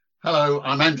Hello,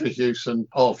 I'm Andrew Hewson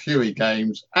of Huey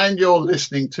Games, and you're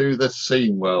listening to the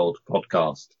Scene World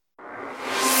podcast.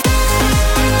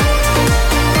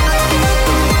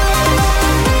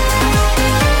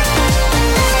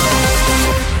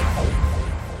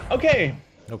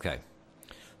 Okay.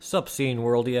 Sup, Scene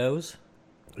Worldios?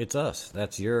 It's us.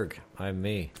 That's Jurg. I'm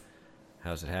me.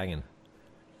 How's it hanging?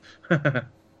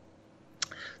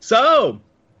 So,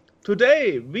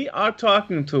 today we are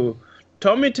talking to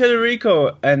Tommy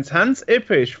Tallarico and Hans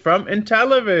Ippisch from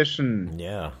Intellivision.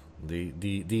 Yeah, the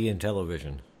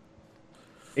Intellivision.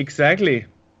 Exactly.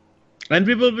 And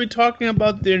we will be talking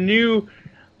about their new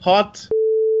hot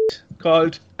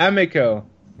called Amico.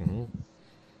 Mm-hmm.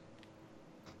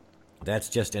 That's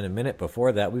just in a minute.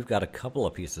 Before that, we've got a couple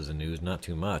of pieces of news, not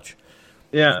too much.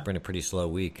 Yeah. It's been a pretty slow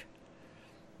week.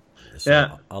 So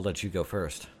Yeah. I'll let you go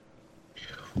first.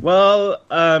 Well,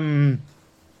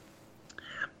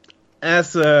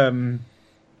 as a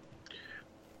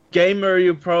gamer,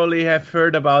 you probably have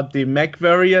heard about the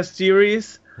MechWarrior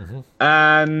series. Mm-hmm.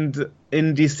 And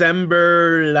in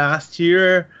December last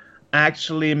year,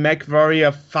 actually,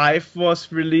 MechWarrior 5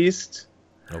 was released.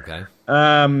 Okay.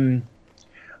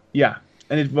 Yeah,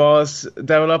 and it was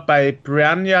developed by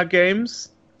Piranha Games,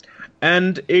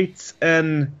 and it's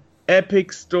an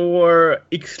Epic Store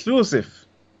exclusive.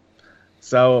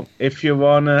 So if you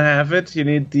want to have it, you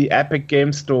need the Epic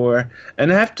Game Store.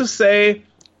 And I have to say,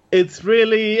 it's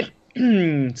really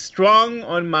strong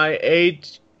on my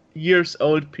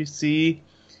 8-year-old PC.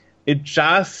 It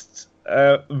just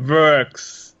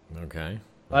works. Okay.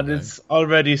 But it's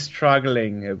already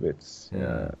struggling a bit.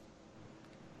 Yeah.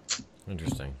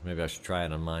 Interesting. Maybe I should try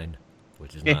it on mine,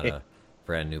 which is not a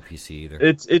brand new PC either.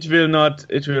 It will not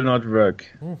work.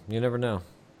 You never know.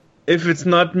 If it's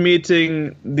not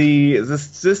meeting the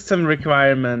system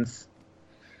requirements,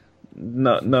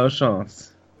 no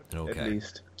chance. Okay. At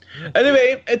least.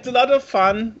 Anyway, it's a lot of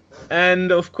fun,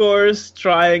 and of course,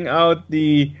 trying out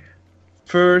the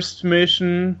first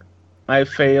mission, I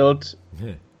failed.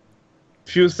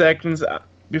 Few seconds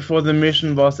before the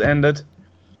mission was ended.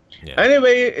 Yeah.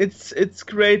 Anyway, it's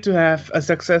great to have a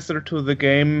successor to the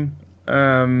game.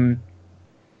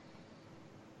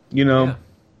 Yeah.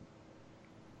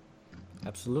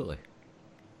 Absolutely.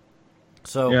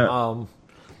 So,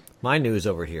 my news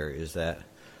over here is that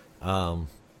the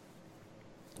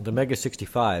Mega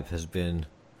 65 has been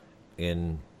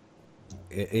in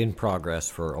progress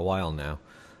for a while now.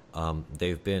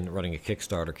 They've been running a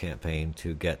Kickstarter campaign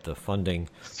to get the funding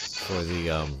for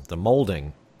the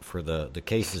molding for the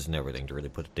cases and everything to really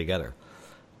put it together.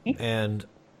 And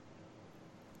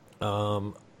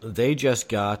they just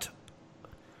got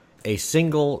a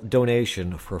single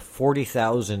donation for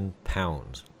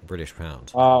 £40,000, British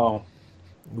pounds. Wow.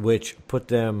 Which put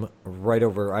them right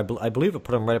over, I believe it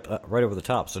put them right over the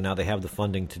top, so now they have the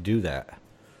funding to do that.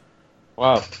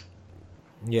 Wow.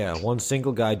 Yeah, one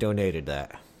single guy donated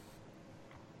that.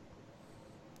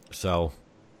 So.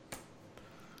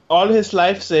 All his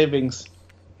life savings.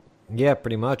 Yeah,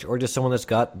 pretty much. Or just someone that's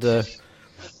got the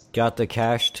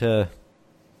cash to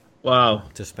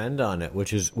spend on it,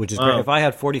 which is great. If I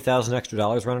had $40,000 extra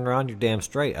running around, you're damn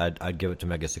straight. I'd give it to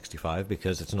Mega 65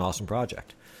 because it's an awesome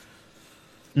project.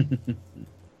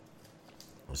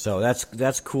 So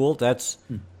that's cool. It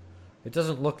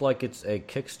doesn't look like it's a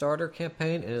Kickstarter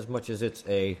campaign in as much as it's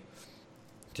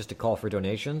just a call for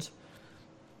donations.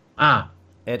 And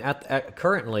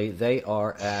currently they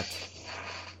are at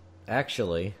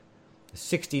actually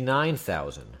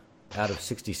 69,000 out of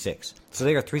 66. So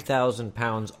they are 3,000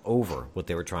 pounds over what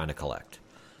they were trying to collect.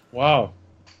 Wow.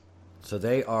 So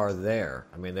they are there.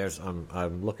 I mean,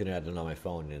 I'm looking at it on my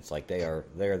phone, and it's like they're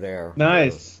there.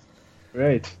 Nice.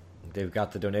 Great. They've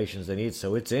got the donations they need,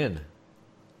 so it's in.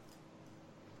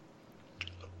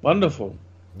 Wonderful.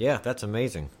 Yeah, that's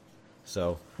amazing.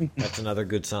 So that's another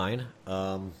good sign.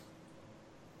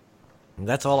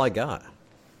 That's all I got.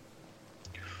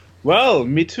 Well,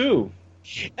 me too.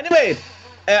 Anyway,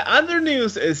 other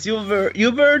news is you were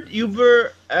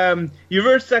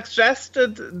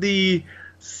suggested the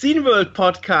Scene World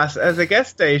podcast as a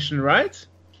guest station, right?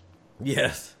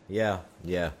 Yes. Yeah.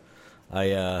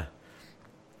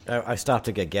 I stopped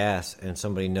to get gas, and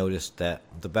somebody noticed that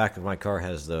the back of my car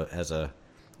has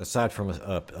aside from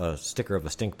a sticker of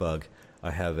a stink bug, I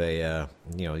have a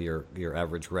your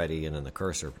average ready and then the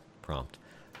cursor prompt,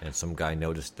 and some guy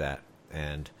noticed that,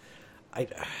 and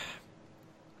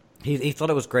he thought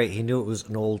it was great. He knew it was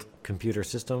an old computer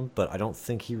system, but I don't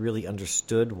think he really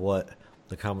understood what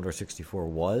the Commodore 64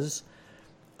 was,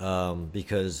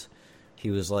 because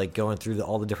he was like going through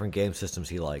all the different game systems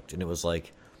he liked, and it was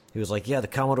like he was like, yeah, the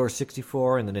Commodore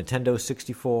 64 and the Nintendo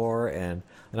 64, and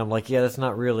I'm like, yeah, that's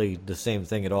not really the same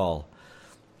thing at all.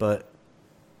 But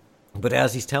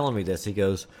as he's telling me this, he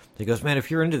goes, man, if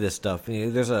you're into this stuff,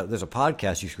 there's a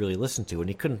podcast you should really listen to. And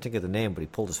he couldn't think of the name, but he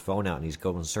pulled his phone out and he's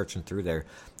going searching through there,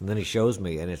 and then he shows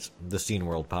me, and it's the Scene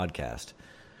World podcast.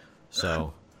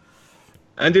 So.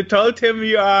 And you told him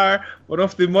you are one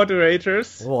of the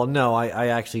moderators? Well, no, I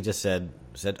actually just said,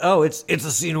 oh, it's the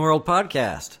Scene World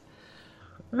podcast.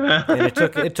 And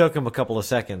it took him a couple of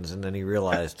seconds, and then he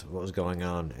realized what was going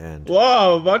on. And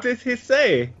whoa, what did he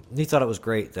say? He thought it was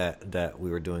great that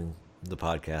we were doing the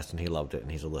podcast, and he loved it,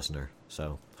 and he's a listener.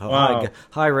 So, wow.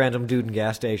 Hi, random dude in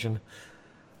gas station.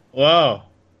 Wow,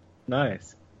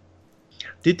 nice.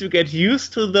 Did you get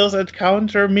used to those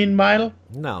encounter meanwhile?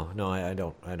 No, I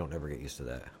don't ever get used to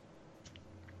that.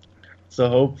 So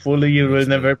hopefully you will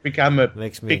never become a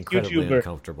makes me big incredibly YouTuber.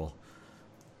 Uncomfortable.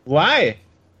 Why?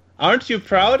 Aren't you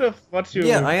proud of what you?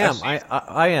 Yeah, I am.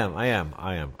 I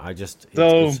am. I just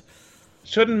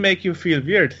shouldn't make you feel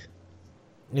weird.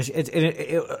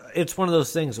 It's one of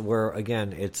those things where,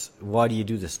 again, it's why do you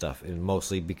do this stuff? And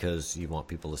mostly because you want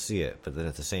people to see it. But then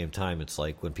at the same time, it's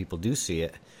like when people do see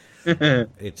it,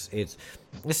 it's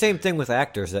the same thing with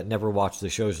actors that never watch the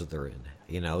shows that they're in.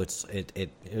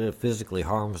 It physically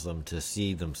harms them to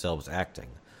see themselves acting.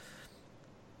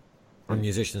 Or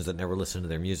musicians that never listen to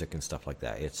their music and stuff like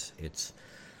that. It's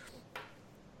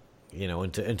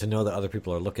and to know that other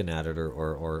people are looking at it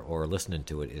or listening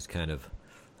to it is kind of,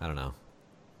 I don't know.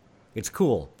 It's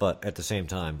cool, but at the same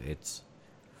time, it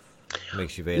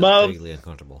makes you vaguely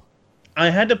uncomfortable. I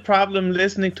had a problem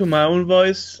listening to my own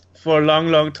voice for a long,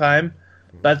 long time.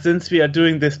 But since we are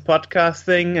doing this podcast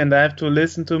thing and I have to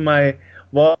listen to my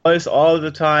voice all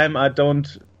the time, I don't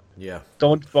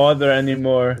bother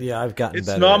anymore. Yeah, I've gotten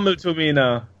better. It's normal to me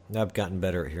now. I've gotten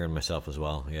better at hearing myself as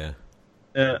well, yeah.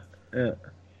 Yeah.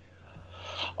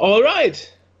 All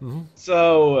right.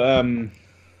 Mm-hmm.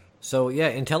 So,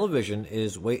 yeah, Intellivision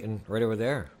is waiting right over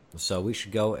there. So we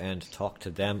should go and talk to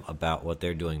them about what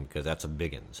they're doing, because that's a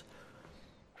biggins.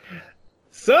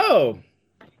 So,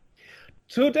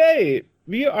 today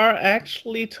we are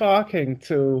actually talking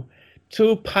to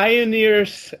two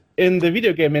pioneers in the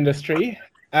video game industry,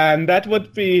 and that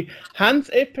would be Hans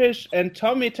Ippisch and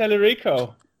Tommy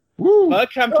Tallarico. Woo.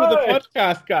 Welcome to the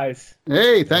podcast, guys.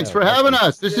 Hey, thanks for having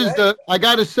us. This is I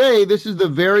got to say, this is the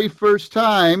very first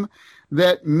time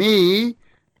that me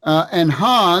and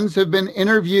Hans have been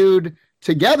interviewed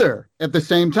together at the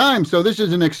same time. So this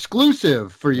is an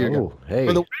exclusive for you,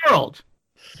 for the world.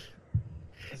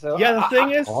 So, yeah, the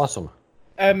thing is, awesome.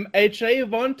 AJ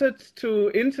wanted to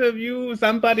interview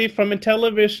somebody from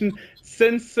Intellivision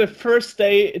since the first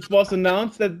day it was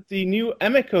announced that the new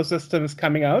Amico system is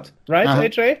coming out, right,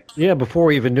 AJ? Yeah, before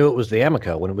we even knew it was the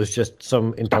Amico, when it was just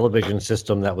some Intellivision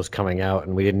system that was coming out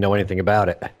and we didn't know anything about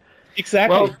it.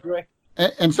 Exactly. Well,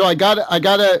 and so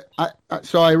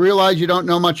so I realize you don't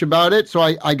know much about it, so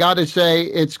I gotta say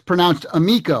it's pronounced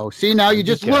Amico. See, now you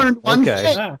just learned one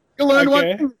thing. You learned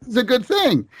one thing. This is a good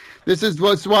thing. This is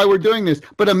why we're doing this.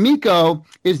 But amico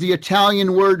is the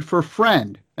Italian word for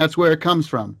friend. That's where it comes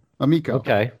from. Amico.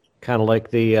 Okay. Kind of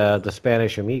like the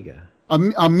Spanish amiga.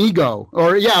 Amigo.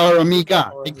 Or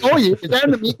amiga. Oh, is that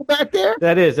an amiga back there?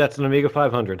 That's an Amiga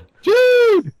 500.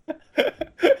 Dude! Do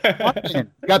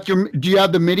you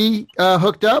have the MIDI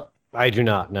hooked up? I do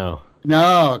not, no.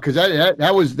 No, because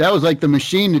that was like the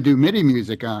machine to do MIDI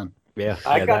music on. Yeah.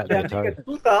 I got the Amiga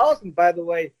 2000, by the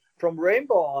way, from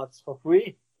Rainbow Arts for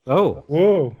free. Oh.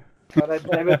 Whoa. But I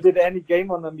never did any game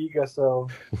on Amiga, so...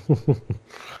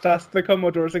 Just the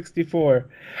Commodore 64.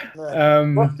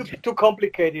 Was too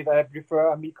complicated. I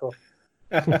prefer Amico.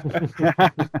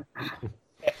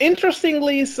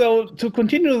 Interestingly, so to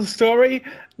continue the story,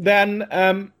 then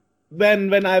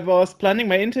when I was planning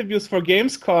my interviews for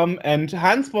Gamescom, and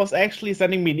Hans was actually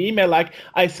sending me an email like,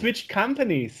 I switched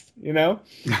companies, and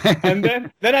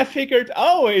then I figured,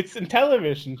 it's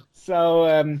Intellivision. So,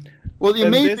 well, the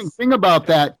amazing thing about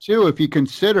that too, if you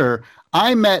consider,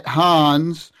 I met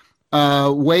Hans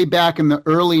way back in the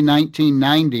early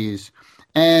 1990s,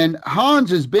 and Hans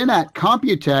has been at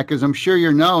Computech, as I'm sure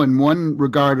you know, in one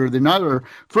regard or another,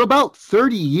 for about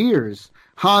 30 years.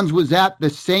 Hans was at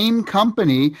the same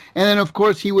company, and then, of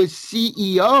course, he was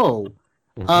CEO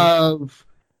of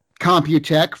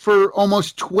Computech for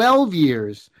almost 12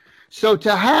 years. So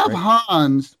to have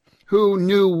Hans, who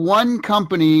knew one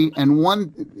company and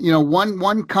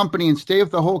one company and stay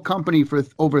with the whole company for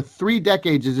over 3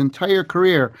 decades, his entire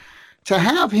career, to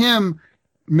have him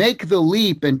make the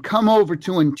leap and come over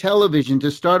to Intellivision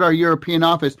to start our European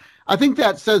office, I think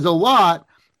that says a lot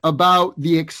about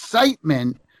the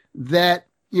excitement that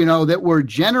that we're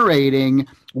generating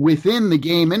within the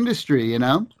game industry,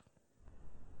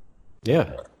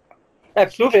 Yeah.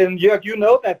 Absolutely. And Jörg, you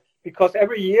know that because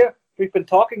every year we've been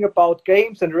talking about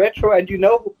games and retro, and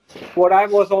what I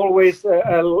was always,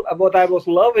 what I was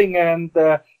loving. And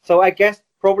so I guess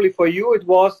probably for you it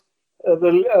was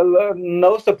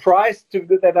no surprise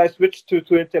that I switched to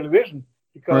television,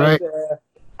 because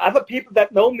other people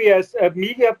that know me as a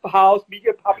media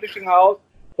publishing house,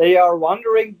 they are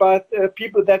wondering, but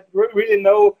people that really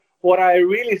know what I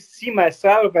really see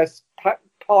myself as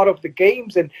part of the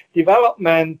games and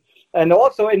development. And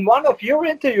also in one of your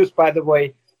interviews, by the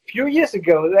way, a few years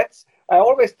ago, I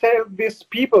always tell these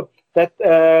people that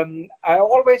I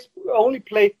always only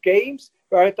played games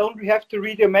where I don't have to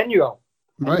read a manual.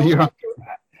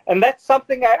 And that's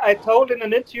something I told in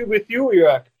an interview with you,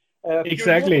 Jörg, a few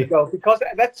years ago, because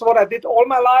that's what I did all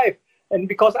my life. And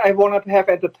because I want to have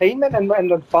entertainment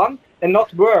and fun and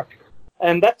not work.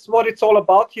 And that's what it's all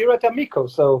about here at Amico.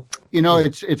 So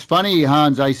it's funny,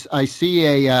 Hans. I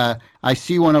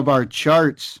see one of our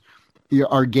charts,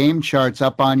 our game charts,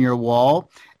 up on your wall,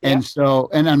 and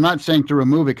and I'm not saying to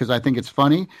remove it because I think it's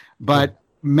funny, but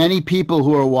many people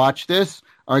who watch this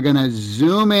are going to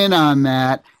zoom in on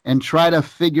that and try to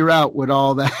figure out what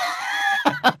all that.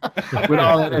 What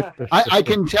all that is. I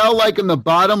can tell, like in the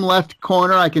bottom left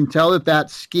corner, I can tell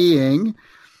that's skiing.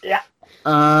 Yeah.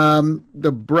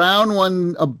 The brown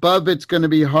one above it's going to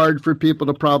be hard for people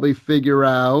to probably figure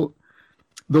out.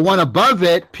 The one above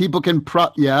it, people can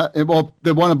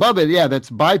the one above it, that's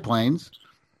biplanes.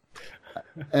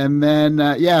 And then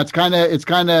it's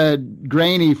kind of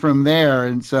grainy from there,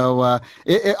 and so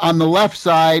on the left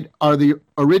side are the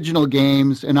original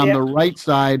games, and on the right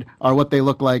side are what they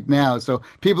look like now. So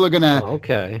people are gonna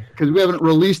because we haven't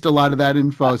released a lot of that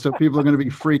info, so people are gonna be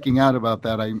freaking out about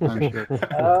that. I'm sure.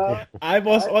 I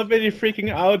was already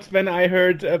freaking out when I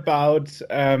heard about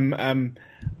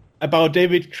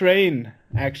David Crane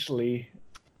actually.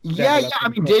 Yeah. I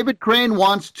mean, David Crane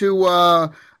wants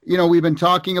to. We've been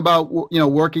talking about,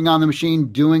 working on the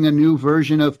machine, doing a new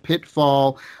version of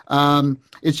Pitfall.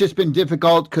 It's just been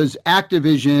difficult because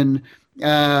Activision,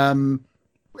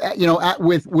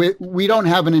 we don't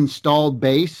have an installed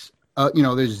base.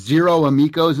 There's 0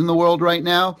 Amicos in the world right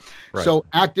now. Right. So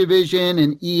Activision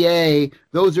and EA,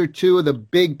 those are two of the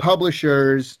big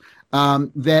publishers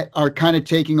that are kind of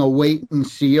taking a wait and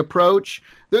see approach.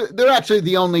 They're actually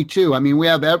the only two. I mean, we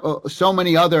have so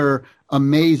many other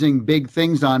amazing big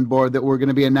things on board that we're going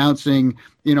to be announcing,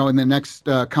 in the next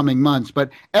coming months. But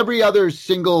every other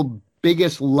single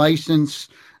biggest license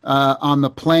on the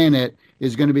planet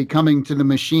is going to be coming to the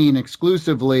machine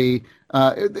exclusively.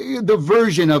 The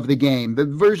version of the game, the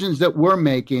versions that we're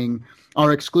making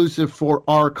are exclusive for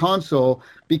our console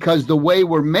because the way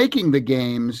we're making the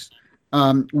games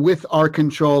with our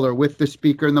controller, with the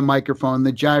speaker and the microphone,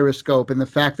 the gyroscope, and the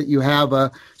fact that you have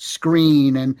a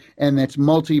screen and it's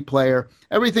multiplayer,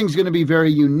 everything's going to be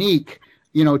very unique,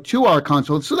 to our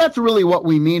console. So that's really what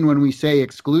we mean when we say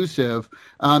exclusive.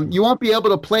 You won't be able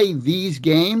to play these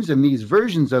games and these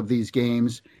versions of these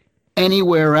games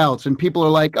anywhere else. And people are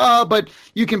like, oh, but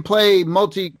you can play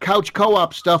multi-couch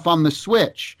co-op stuff on the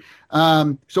Switch.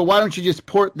 So why don't you just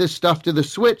port this stuff to the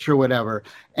Switch or whatever?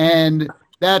 And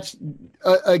that's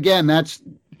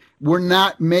we're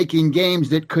not making games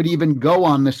that could even go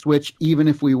on the Switch, even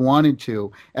if we wanted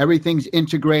to. Everything's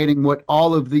integrating what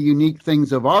all of the unique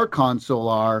things of our console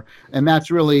are, and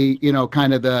that's really,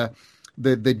 kind of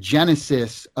the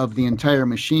genesis of the entire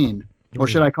machine, or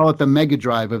should I call it the Mega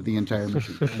Drive of the entire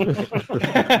machine?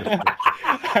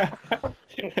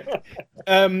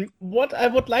 What I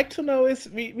would like to know is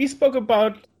we spoke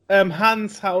about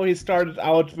Hans, how he started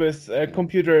out with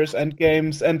computers and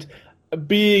games and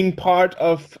being part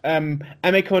of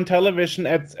Amico and Television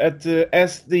as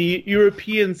the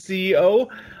European CEO.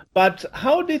 But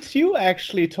how did you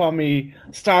actually, Tommy,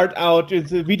 start out in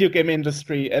the video game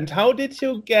industry? And how did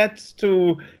you get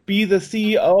to be the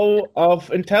CEO of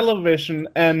Intellivision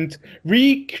and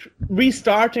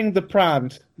restarting the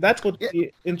brand? That would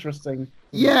be interesting.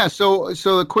 Yeah, so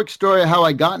a quick story of how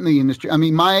I got in the industry. I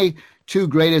mean, my two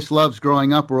greatest loves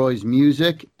growing up were always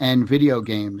music and video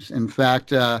games. In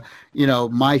fact,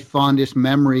 my fondest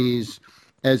memories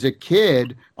as a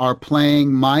kid are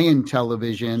playing my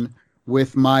Intellivision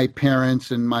with my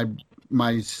parents and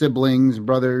my siblings,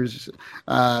 brother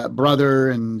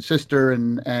and sister,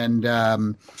 and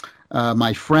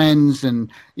my friends,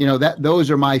 and those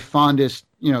are my fondest,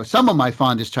 some of my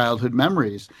fondest childhood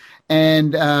memories.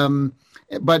 And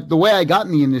but the way I got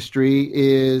in the industry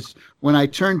is when I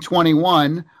turned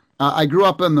 21. I grew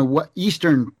up in the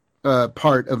eastern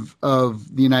part of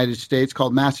the United States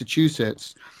called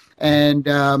Massachusetts. And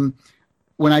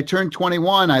when I turned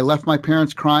 21, I left my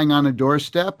parents crying on a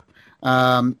doorstep.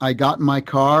 I got in my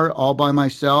car all by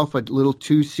myself, a little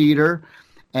 2-seater,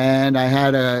 and I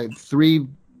had 3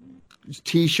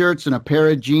 T-shirts and a pair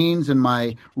of jeans and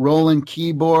my Roland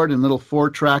keyboard and little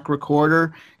 4-track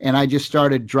recorder, and I just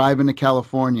started driving to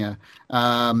California.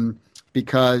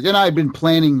 Because, and I'd been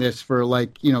planning this for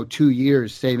 2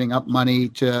 years, saving up money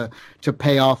to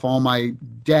pay off all my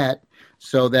debt,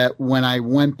 so that when I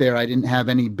went there, I didn't have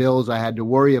any bills I had to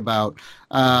worry about.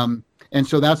 And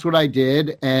so that's what I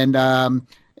did. And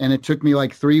it took me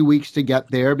 3 weeks to get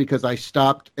there, because I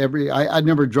stopped I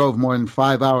never drove more than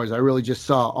 5 hours. I really just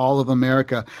saw all of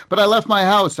America. But I left my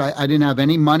house. I didn't have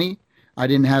any money. I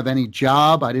didn't have any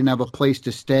job. I didn't have a place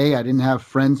to stay. I didn't have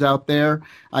friends out there.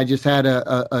 I just had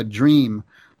a dream.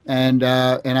 And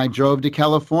I drove to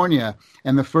California.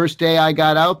 And the first day I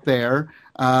got out there,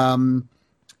 I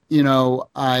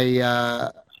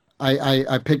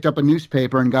picked up a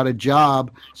newspaper and got a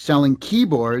job selling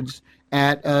keyboards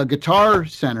at a Guitar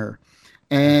Center.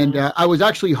 And I was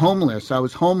actually homeless. I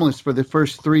was homeless for the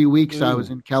first 3 weeks I was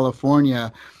in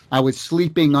California. I was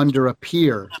sleeping under a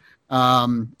pier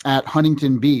at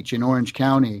Huntington Beach in Orange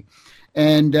County.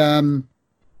 And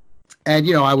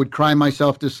I would cry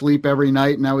myself to sleep every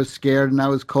night, and I was scared, and I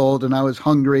was cold, and I was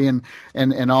hungry,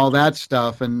 and all that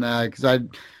stuff. And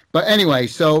but anyway,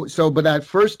 but that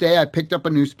first day I picked up a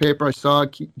newspaper. I saw a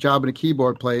job at a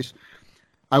keyboard place.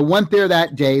 I went there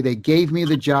that day. They gave me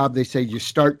the job. They said, you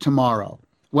start tomorrow.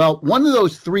 Well, one of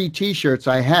those 3 T-shirts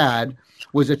I had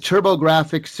was a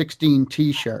TurboGrafx 16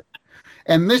 T-shirt.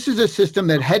 And this is a system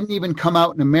that hadn't even come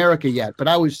out in America yet. But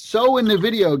I was so into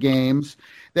video games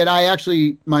that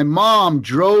my mom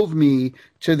drove me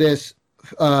to this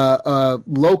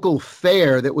local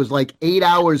fair that was 8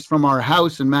 hours from our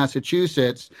house in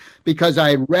Massachusetts, because I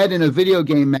had read in a video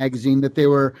game magazine that they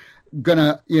were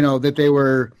gonna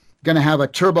have a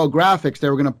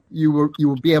TurboGrafx. You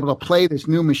would be able to play this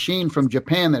new machine from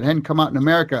Japan that hadn't come out in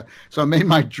America. So I made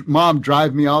my mom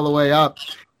drive me all the way up,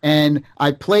 and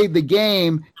I played the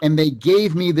game, and they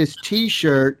gave me this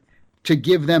T-shirt to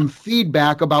give them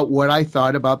feedback about what I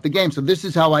thought about the game. So this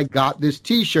is how I got this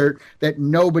T-shirt that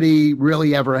nobody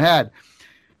really ever had.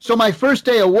 So my first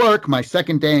day of work, my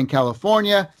second day in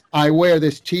California, I wear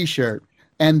this T-shirt.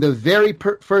 And the very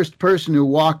first person who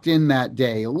walked in that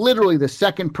day, literally the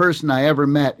second person I ever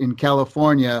met in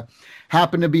California,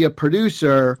 happened to be a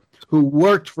producer who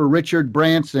worked for Richard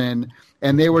Branson,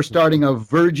 and they were starting a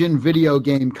Virgin video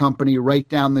game company right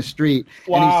down the street.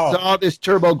 Wow. And he saw this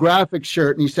TurboGrafx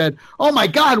shirt, and he said, oh, my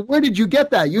God, where did you get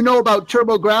that? You know about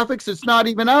TurboGrafx? It's not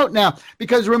even out now.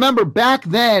 Because remember, back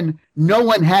then, no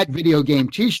one had video game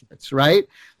T-shirts, right?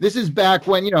 This is back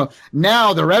when,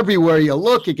 now they're everywhere you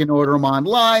look. You can order them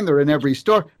online. They're in every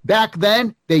store. Back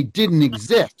then, they didn't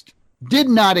exist. Did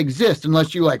not exist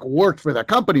unless you, worked for the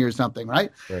company or something, right?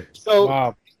 So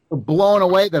wow. Blown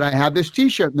away that I had this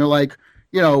T-shirt. And they're like,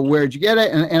 where'd you get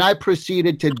it? And I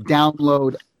proceeded to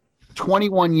download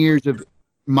 21 years of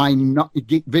my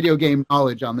video game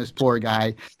knowledge on this poor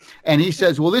guy. And he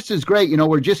says, well, this is great.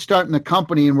 We're just starting the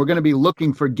company, and we're going to be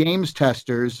looking for games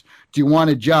testers. Do you want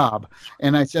a job?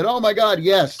 And I said, oh, my God,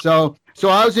 yes. So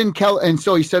I was in and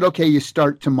so he said, okay, you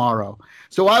start tomorrow.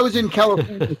 So I was in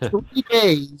California 3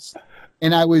 days.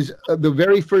 And I was the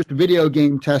very first video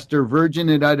game tester Virgin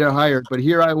had ever hired. But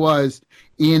here I was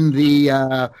in the,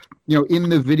 in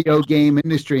the video game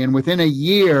industry. And within a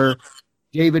year,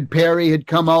 David Perry had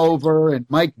come over, and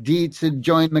Mike Dietz had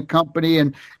joined the company.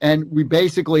 And we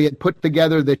basically had put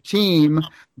together the team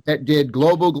that did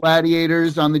Global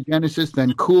Gladiators on the Genesis,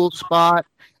 then Cool Spot,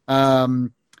 and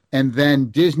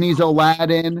then Disney's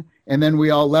Aladdin. And then we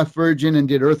all left Virgin and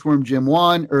did Earthworm Jim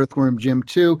 1, Earthworm Jim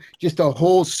 2, just a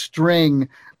whole string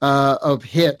of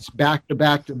hits back to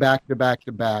back to back to back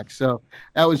to back. So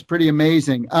that was pretty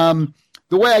amazing. The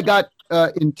way I got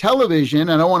in television,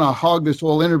 and I don't want to hog this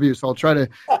whole interview, so I'll try to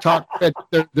talk.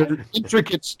 There are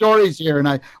intricate stories here, and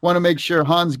I want to make sure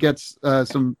Hans gets a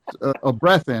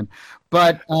breath in.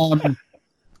 But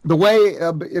the way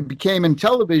it became in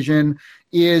television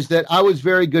is that I was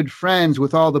very good friends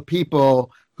with all the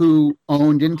people who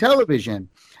owned in television,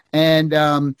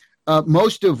 and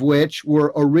most of which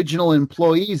were original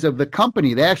employees of the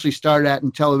company. They actually started out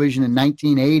in television in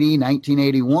 1980,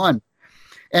 1981.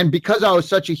 And because I was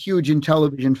such a huge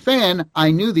Intellivision fan, I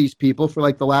knew these people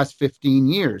for the last 15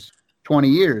 years, 20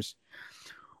 years.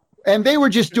 And they were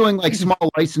just doing like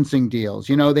small licensing deals.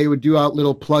 You know, they would do out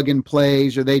little plug and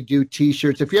plays, or they do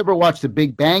T-shirts. If you ever watch The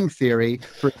Big Bang Theory,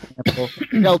 for example,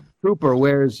 Sheldon Cooper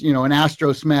wears, you know, an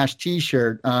Astro Smash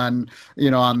T-shirt on, you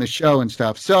know, on the show and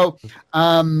stuff. So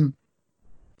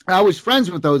I was friends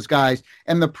with those guys.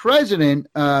 And the president,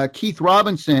 Keith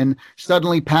Robinson,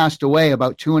 suddenly passed away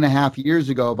about 2.5 years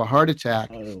ago of a heart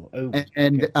attack.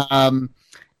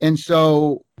 And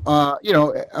so, you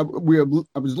know, I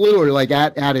was literally like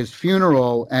at his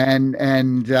funeral,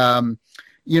 and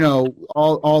you know,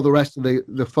 all the rest of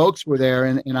the folks were there,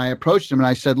 and I approached him and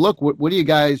I said, look, what do you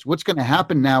guys, what's going to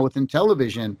happen now within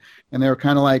television? And they were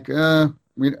kind of like, I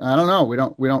don't know.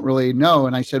 We don't really know.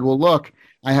 And I said, well, look,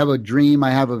 I have a dream. I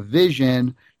have a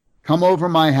vision. Come over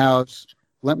my house.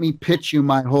 Let me pitch you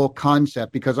my whole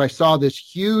concept, because I saw this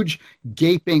huge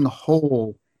gaping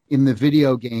hole in the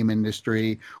video game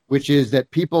industry, which is that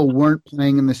people weren't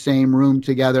playing in the same room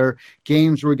together.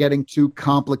 Games were getting too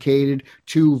complicated,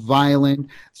 too violent,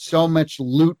 so much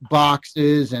loot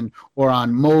boxes, or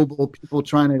on mobile, people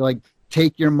trying to like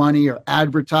take your money or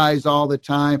advertise all the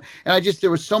time. And there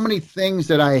were so many things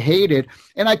that I hated,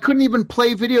 and I couldn't even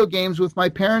play video games with my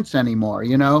parents anymore,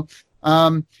 you know?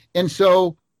 And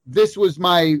so this was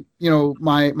my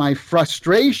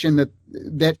frustration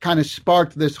that kind of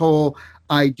sparked this whole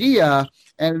idea,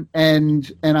 and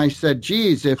I said,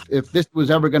 geez, if this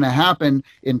was ever going to happen,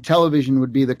 in television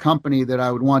would be the company that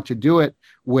I would want to do it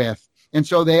with. And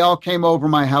so they all came over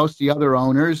my house, the other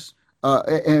owners,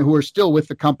 and who are still with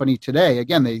the company today.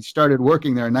 Again, they started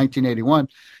working there in 1981,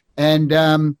 and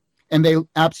they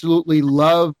absolutely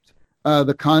loved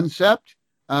the concept.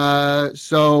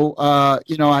 So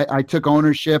you know, I took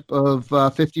ownership of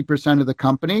 50% of the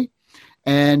company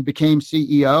and became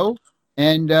CEO.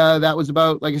 And that was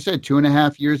about, like I said,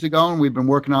 2.5 years ago, and we've been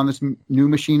working on this new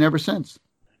machine ever since.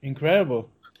 Incredible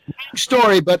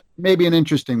story, but maybe an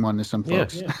interesting one to some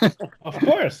folks. Yeah. Of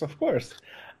course.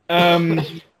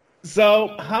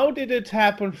 So how did it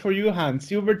happen for you,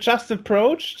 Hans? You were just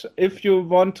approached if you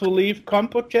want to leave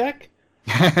CompuTech?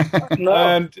 No,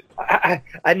 and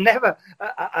I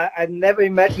never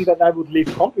imagined that I would leave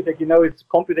CompuTech. You know,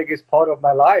 CompuTech is part of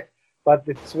my life, but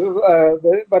it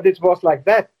was like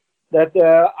that.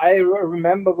 I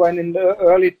remember when in the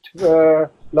early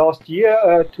last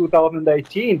year,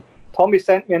 2018, Tommy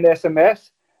sent me an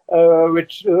SMS,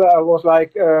 which was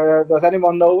like, does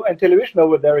anyone know Intellivision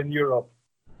over there in Europe?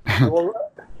 Well,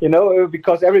 you know,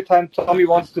 because every time Tommy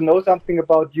wants to know something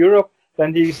about Europe,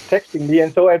 then he's texting me.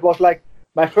 And so it was like,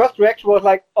 my first reaction was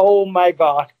like, oh my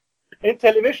God,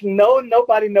 Intellivision,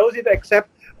 nobody knows it except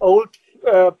old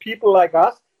people like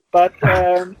us. But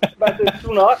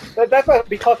do not. That's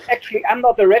because actually I'm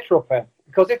not a retro fan.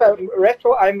 Because if I'm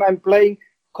retro, I'm playing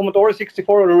Commodore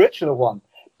 64 original one.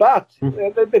 But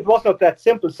it was not that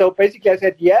simple. So basically I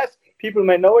said, yes, people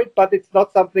may know it, but it's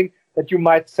not something that you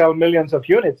might sell millions of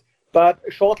units. But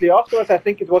shortly afterwards, I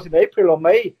think it was in April or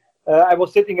May, I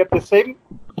was sitting at the same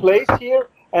place here,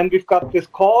 and we've got this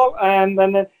call, and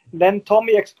then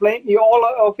Tommy explained me all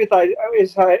of his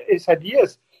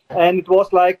ideas. And it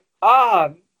was like,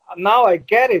 now I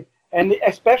get it. And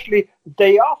especially the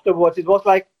day afterwards, it was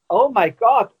like, oh my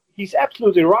God, he's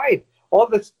absolutely right.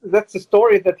 That's the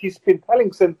story that he's been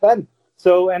telling since then.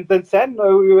 So, and then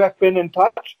we have been in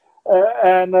touch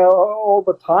and all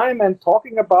the time and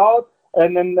talking about,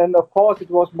 and then of course it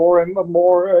was more and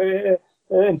more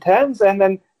intense. And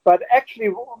then, but actually,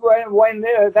 when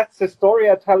that's the story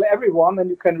I tell everyone, and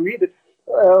you can read it.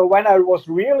 When I was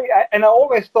really, and I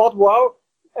always thought, wow,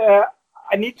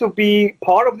 I need to be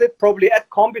part of it, probably at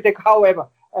CompuTech. However,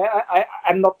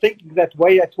 I'm not thinking that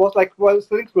way. It was like, well,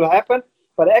 things will happen.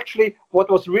 But actually, what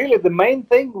was really the main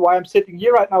thing, why I'm sitting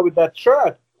here right now with that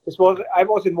shirt, I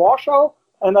was in Warsaw,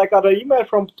 and I got an email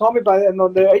from Tommy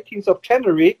on the 18th of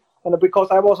January, and because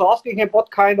I was asking him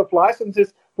what kind of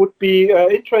licenses would be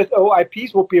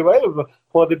IPs would be available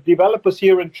for the developers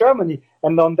here in Germany.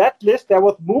 And on that list, there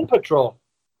was Moon Patrol.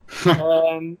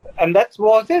 and that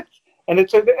was it. And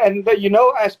you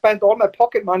know, I spent all my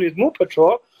pocket money with Moon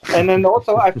Patrol, and then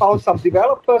also I found some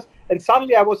developers, and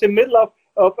suddenly I was in the middle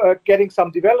of getting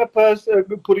some developers,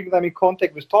 putting them in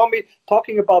contact with Tommy,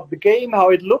 talking about the game, how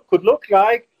it could look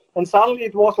like, and suddenly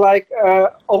it was like,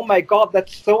 oh my God,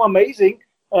 that's so amazing,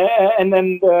 and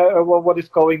then what is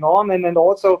going on, and then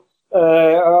also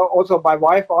my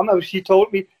wife Anna, she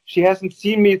told me she hasn't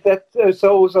seen me that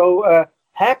so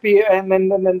happy, and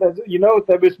then you know,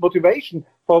 there was motivation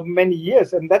for many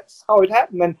years, and that's how it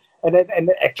happened. And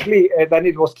actually, then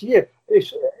it was clear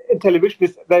in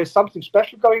television there is something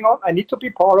special going on. I need to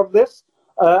be part of this.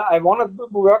 I want to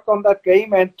work on that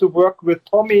game and to work with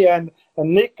Tommy and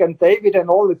Nick and David and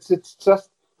all. It's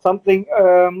just something.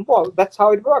 Well, that's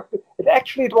how it worked.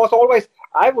 It was always.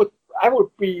 I would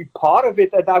be part of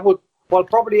it, and I would. Well,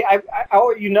 probably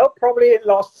probably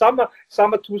last summer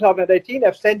 2018,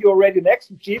 I've sent you already an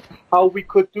Excel sheet how we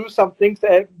could do some things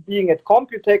being at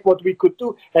Computech, what we could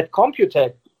do at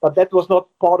Computech, but that was not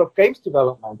part of games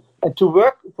development. And to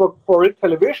work for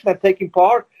television and taking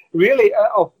part really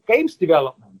of games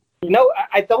development.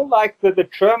 I don't like the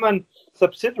German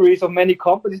subsidiaries of many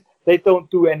companies. They don't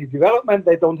do any development.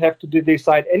 They don't have to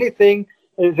decide anything.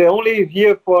 They're only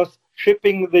here for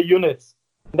shipping the units.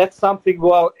 That's something,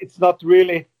 well, it's not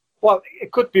really, well,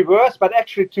 it could be worse, but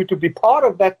actually to be part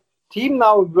of that team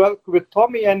now, work with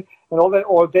Tommy and all that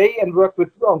all day and work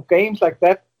on games like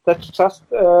that, that's just,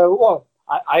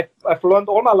 I've learned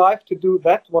all my life to do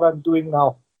that, what I'm doing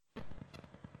now.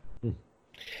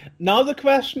 Now the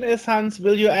question is, Hans,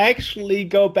 will you actually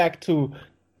go back to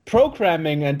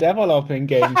programming and developing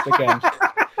games again?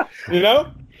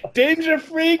 Danger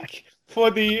Freak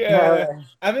for the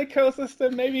Amico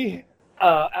system, maybe?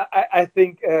 I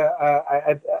think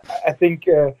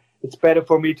it's better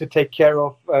for me to take care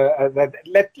of that.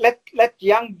 Let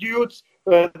young dudes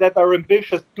that are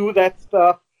ambitious do that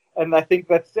stuff, and I think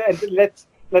let's give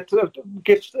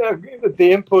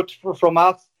the input from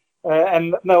us.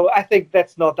 And no, I think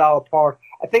that's not our part.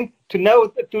 I think to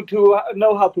know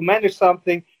how to manage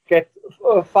something, get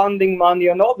funding money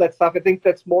and all that stuff, I think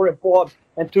that's more important.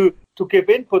 And to give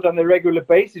input on a regular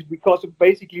basis, because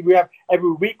basically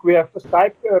every week we have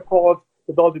Skype calls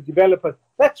with all the developers.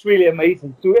 That's really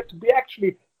amazing. To be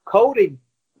actually coding,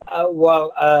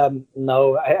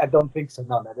 no, I don't think so.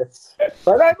 No,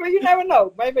 but you never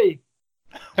know. Maybe.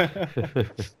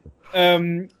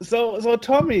 So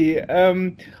Tommy,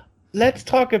 let's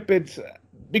talk a bit.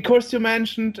 Because you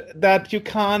mentioned that you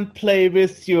can't play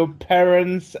with your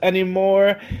parents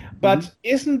anymore, but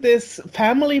isn't this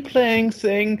family playing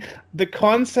thing the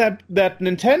concept that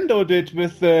Nintendo did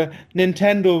with the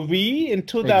Nintendo Wii in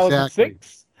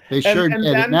 2006? Exactly. They sure did.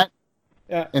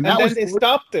 And then they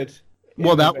stopped it.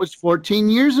 Well, that was 14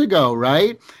 years ago,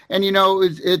 right? And the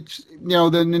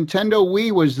Nintendo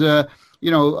Wii was the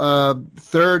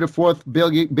third or fourth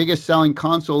biggest selling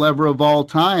console ever of all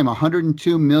time,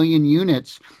 102 million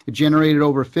units. It generated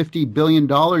over $50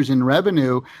 billion in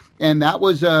revenue. And that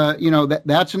was,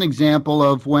 that's an example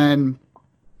of when,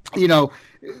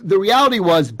 the reality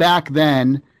was back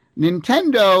then,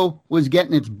 Nintendo was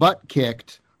getting its butt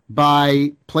kicked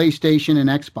by PlayStation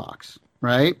and Xbox.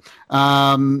 Right.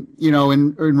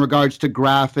 In regards to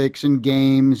graphics and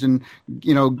games and,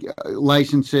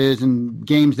 licenses and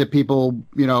games that people,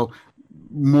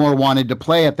 more wanted to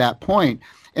play at that point.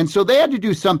 And so they had to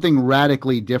do something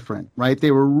radically different. Right. They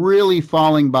were really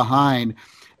falling behind.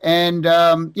 And,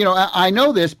 I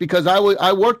know this because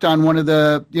I worked on one of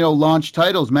the, launch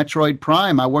titles, Metroid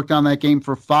Prime. I worked on that game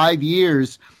for 5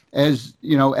 years. As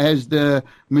the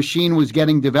machine was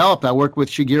getting developed. I worked with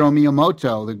Shigeru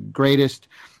Miyamoto, the greatest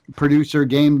producer,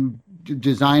 game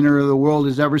designer the world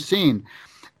has ever seen.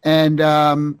 And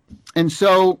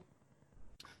so,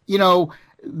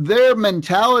 their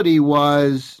mentality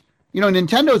was,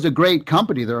 Nintendo's a great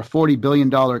company. They're a $40 billion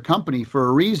company for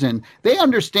a reason. They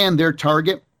understand their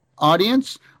target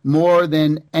audience more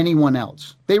than anyone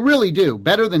else. They really do.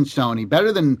 Better than Sony,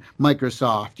 better than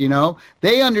Microsoft,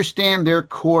 They understand their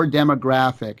core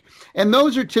demographic. And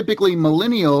those are typically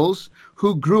millennials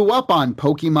who grew up on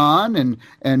Pokemon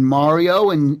and Mario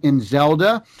and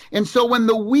Zelda. And so when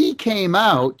the Wii came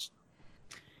out,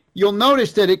 you'll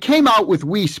notice that it came out with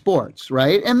Wii Sports,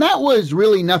 right? And that was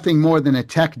really nothing more than a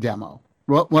tech demo.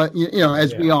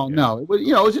 As we all know, it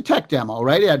was a tech demo,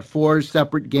 right? It had 4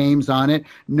 separate games on it.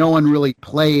 No one really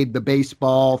played the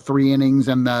baseball 3 innings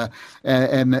and the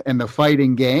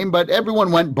fighting game, but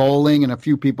everyone went bowling and a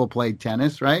few people played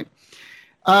tennis, right?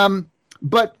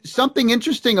 But something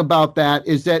interesting about that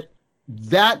is that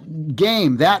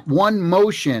game, that one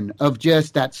motion of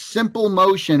just that simple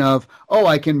motion of,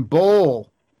 I can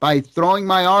bowl by throwing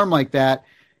my arm like that.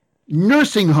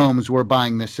 Nursing homes were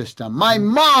buying the system. My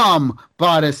mom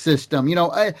bought a system.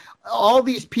 All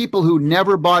these people who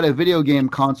never bought a video game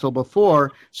console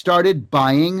before started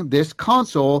buying this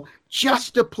console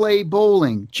just to play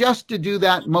bowling, just to do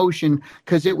that motion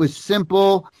because it was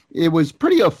simple. It was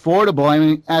pretty affordable. I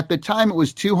mean, at the time, it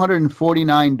was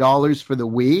 $249 for the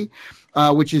Wii,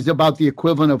 which is about the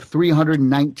equivalent of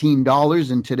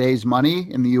 $319 in today's money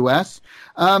in the U.S.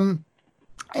 But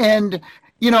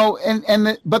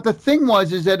the thing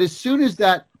is that as soon as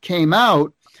that came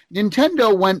out,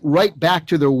 Nintendo went right back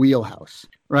to their wheelhouse,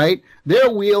 right?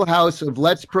 Their wheelhouse of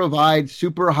let's provide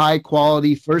super high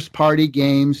quality first party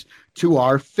games to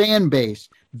our fan base.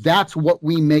 That's what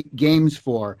we make games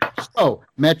for. So,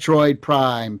 Metroid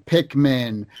Prime,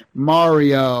 Pikmin,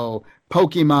 Mario,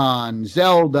 Pokemon,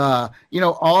 Zelda,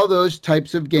 all those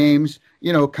types of games,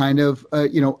 kind of,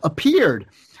 appeared.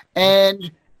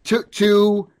 And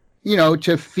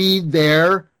to feed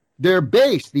their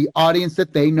base, the audience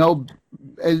that they know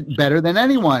better than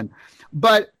anyone.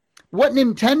 But what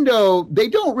Nintendo, they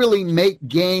don't really make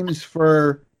games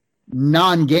for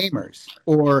non-gamers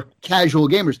or casual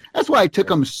gamers. That's why it took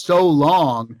them so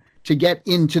long to get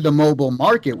into the mobile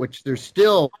market, which they're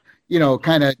still,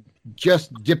 kind of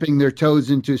just dipping their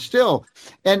toes into still.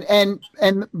 And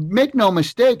make no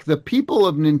mistake, the people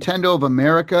of Nintendo of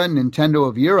America and Nintendo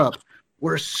of Europe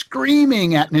were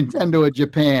screaming at Nintendo of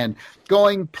Japan,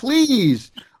 going,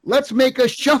 please, let's make a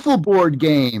shuffleboard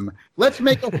game. Let's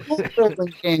make a football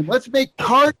game. Let's make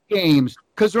card games.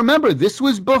 Because remember, this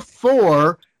was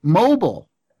before mobile,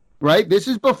 right? This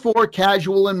is before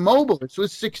casual and mobile. This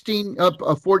was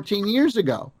 14 years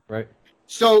ago. Right.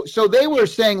 So they were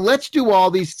saying, let's do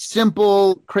all these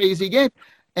simple, crazy games.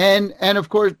 And of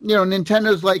course,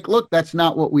 Nintendo's like, look, that's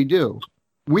not what we do.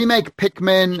 We make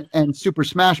Pikmin and Super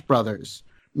Smash Brothers,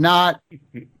 not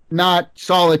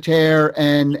solitaire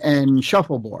and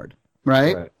shuffleboard,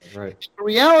 right? Right. The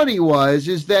reality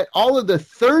is that all of the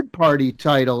third-party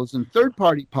titles and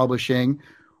third-party publishing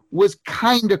was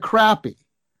kind of crappy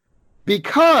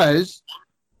because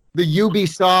the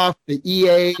Ubisoft, the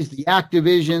EAs, the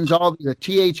Activisions, all the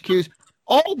THQs,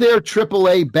 all their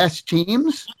AAA best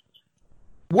teams,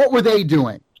 what were they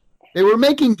doing? They were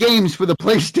making games for the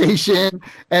PlayStation,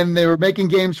 and they were making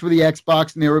games for the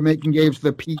Xbox, and they were making games for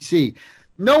the PC.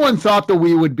 No one thought the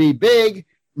Wii would be big.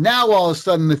 Now all of a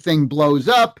sudden the thing blows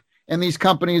up, and these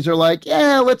companies are like,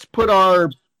 yeah, let's put our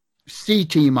C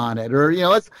team on it, or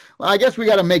I guess we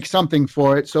got to make something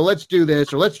for it, so let's do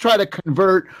this, or let's try to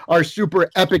convert our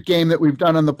super epic game that we've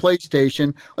done on the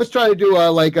PlayStation. Let's try to do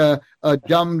a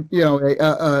dumb,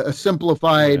 a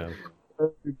simplified,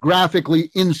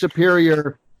 graphically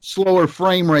insuperior, slower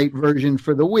frame rate version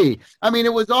for the Wii. I mean,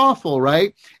 it was awful,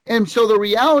 right? And so the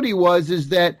reality is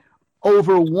that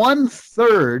over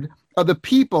 1/3 of the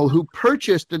people who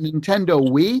purchased a Nintendo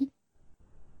Wii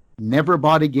never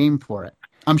bought a game for it.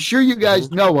 I'm sure you guys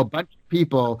know a bunch of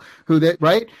people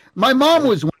right? My mom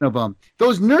was one of them.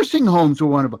 Those nursing homes were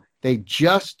one of them. They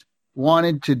just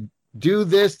wanted to do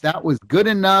this. That was good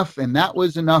enough, and that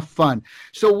was enough fun.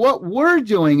 So what we're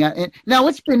doing, now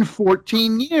it's been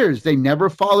 14 years. They never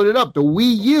followed it up. The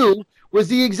Wii U was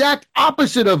the exact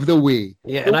opposite of the Wii.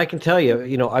 Yeah, and I can tell you,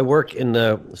 I work in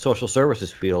the social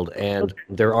services field, and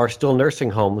there are still nursing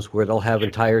homes where they'll have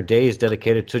entire days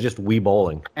dedicated to just Wii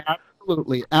bowling.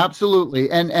 Absolutely.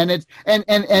 And it's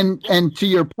and to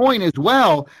your point as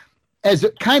well, as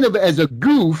a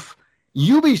goof,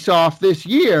 Ubisoft this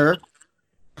year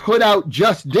put out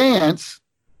Just Dance,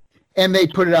 and they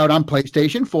put it out on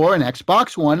PlayStation 4 and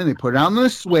Xbox One, and they put it on the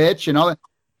Switch and all that.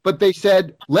 But they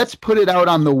said, let's put it out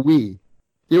on the Wii.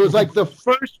 It was like the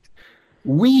first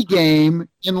Wii game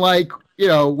in 10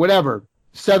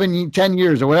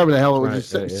 years or whatever the hell it was,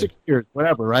 6 years,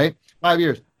 whatever, right? 5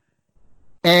 years.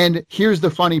 And here's the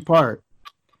funny part.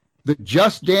 The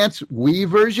Just Dance Wii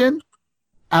version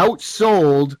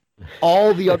outsold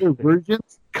all the other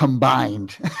versions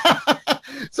combined.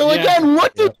 So again,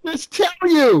 what does this tell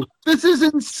you? This is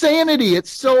insanity.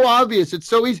 It's so obvious. It's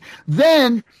so easy.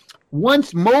 Then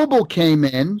once mobile came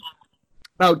in,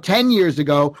 about 10 years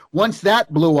ago, once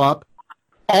that blew up,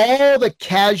 all the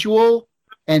casual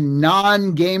and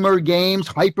non-gamer games,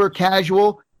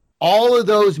 hyper-casual, all of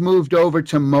those moved over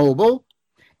to mobile,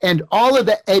 and all of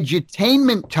the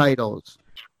edutainment titles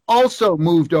also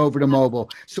moved over to mobile.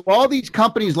 So all these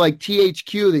companies like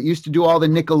THQ that used to do all the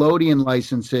Nickelodeon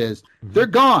licenses, they're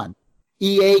gone.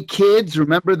 EA Kids,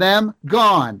 remember them?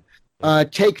 Gone.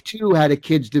 Take-Two had a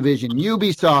kids division.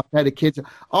 Ubisoft had a kids.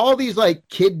 All these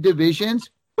kid divisions,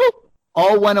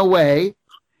 all went away.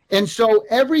 And so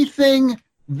everything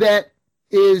that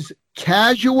is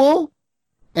casual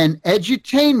and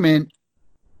edutainment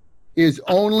is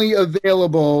only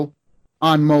available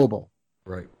on mobile.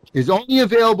 Right. Is only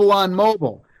available on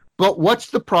mobile. But what's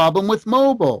the problem with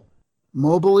mobile?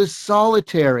 Mobile is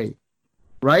solitary,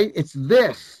 right? It's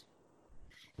this.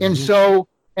 And so,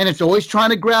 and it's always trying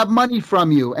to grab money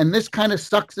from you. And this kind of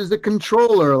sucks as a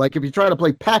controller. Like if you try to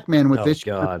play Pac-Man with this.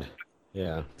 Oh, God.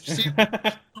 Yeah. See,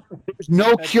 there's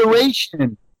no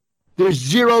curation. There's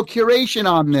zero curation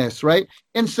on this, right?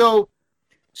 And so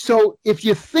if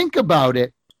you think about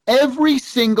it, every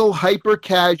single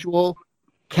hyper-casual,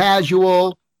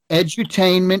 casual,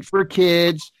 edutainment for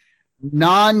kids,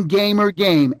 non-gamer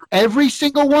game, every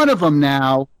single one of them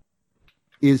now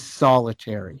is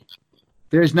solitary.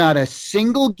 There's not a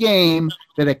single game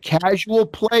that a casual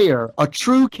player, a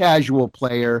true casual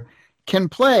player, can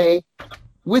play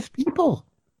with people.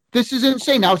 This is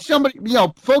insane. Now, somebody,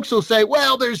 folks will say,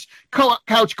 well, there's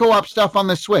couch co-op stuff on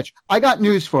the Switch. I got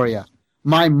news for you.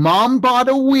 My mom bought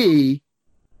a Wii.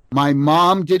 My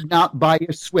mom did not buy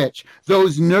a Switch.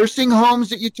 Those nursing homes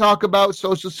that you talk about,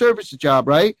 social services job,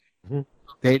 right? Mm-hmm.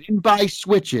 They didn't buy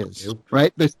Switches,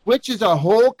 right? The Switch is a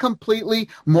whole completely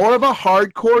more of a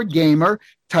hardcore gamer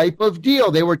type of deal.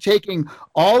 They were taking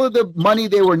all of the money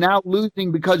they were now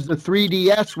losing because the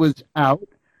 3DS was out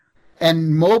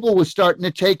and mobile was starting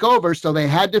to take over. So they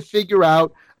had to figure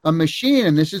out a machine.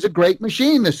 And this is a great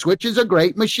machine. The Switch is a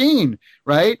great machine,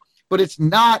 right? But it's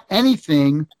not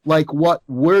anything like what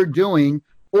we're doing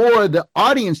or the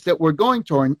audience that we're going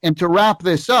toward. And to wrap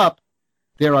this up,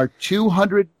 there are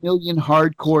 200 million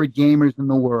hardcore gamers in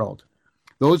the world.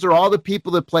 Those are all the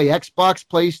people that play Xbox,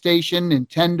 PlayStation,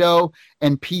 Nintendo,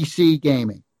 and PC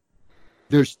gaming.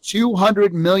 There's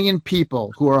 200 million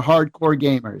people who are hardcore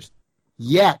gamers.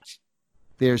 Yet,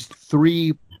 there's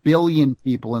 3 billion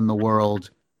people in the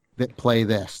world that play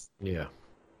this. Yeah.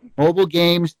 Mobile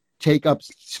games take up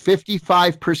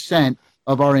 55%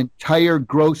 of our entire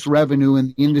gross revenue in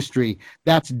the industry.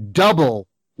 That's double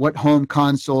what home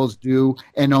consoles do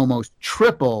and almost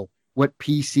triple what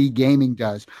PC gaming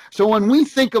does. So when we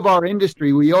think of our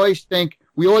industry, we always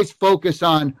focus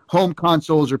on home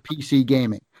consoles or PC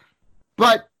gaming.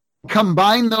 But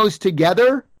combine those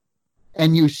together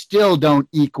and you still don't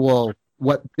equal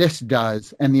what this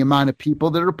does and the amount of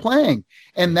people that are playing.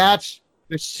 And that's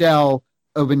the sell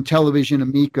of Intellivision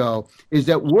Amico, is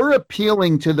that we're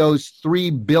appealing to those 3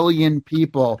 billion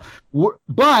people,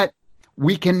 but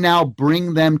we can now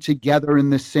bring them together in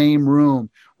the same room.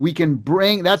 We can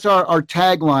bring, that's our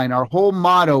tagline. Our whole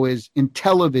motto is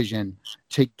Intellivision,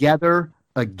 together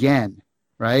again,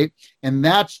 right? And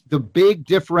that's the big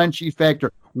differentiating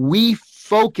factor. We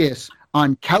focus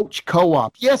on couch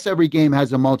co-op. Yes, every game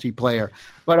has a multiplayer,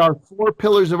 but our 4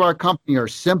 pillars of our company are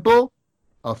simple,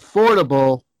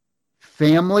 affordable,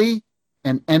 family,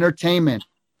 and entertainment.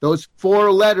 Those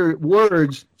 4-letter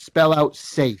words spell out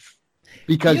safe.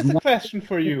 Because here's a question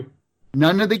for you.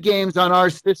 None of the games on our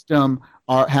system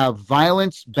have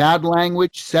violence, bad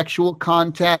language, sexual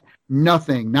content,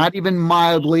 nothing, not even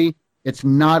mildly. It's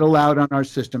not allowed on our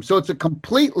system. So it's a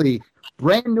completely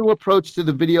brand new approach to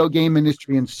the video game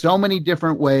industry in so many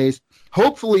different ways.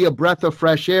 Hopefully a breath of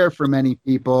fresh air for many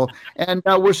people. And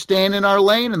we're staying in our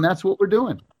lane, and that's what we're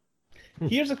doing.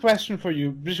 Here's a question for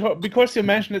you, because you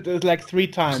mentioned it like 3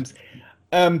 times.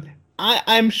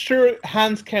 I'm sure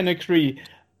Hans can agree.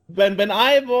 When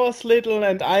I was little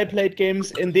and I played games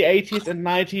in the 80s and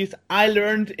 90s, I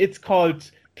learned it's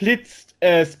called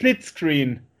split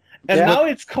screen. And now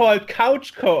it's called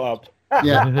couch co-op.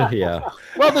 Yeah. Yeah.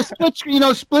 Well, the split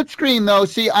screen though,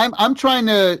 see, I'm trying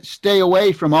to stay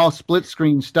away from all split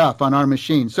screen stuff on our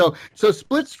machine. So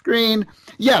split screen,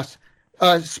 yes.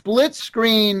 Split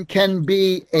screen can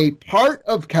be a part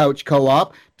of couch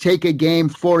co-op. Take a game,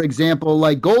 for example,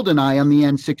 like GoldenEye on the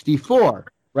N64,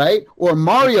 right? Or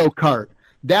Mario Kart.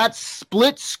 That's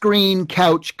split screen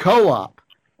couch co-op.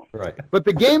 Right. But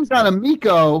the games on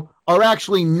Amico are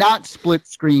actually not split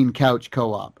screen couch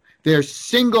co-op. They're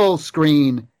single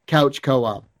screen couch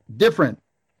co-op. Different.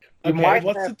 Okay,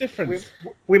 what's the difference?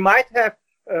 We might have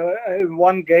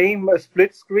one game, a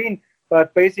split screen,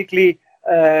 but basically...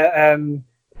 And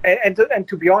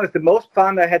to be honest, the most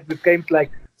fun I had with games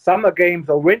like summer games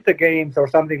or winter games or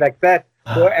something like that,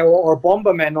 or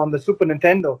Bomberman on the Super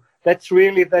Nintendo. That's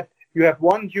really that you have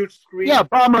one huge screen. Yeah,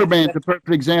 Bomberman's a perfect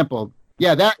example.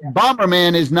 Yeah,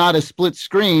 Bomberman is not a split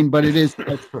screen, but it is.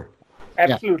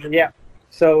 Absolutely, yeah.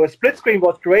 So a split screen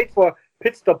was great for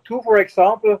Pit Stop 2, for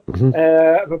example.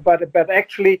 Mm-hmm. But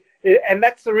actually, and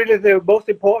that's really the most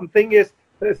important thing is,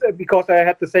 because I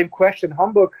had the same question in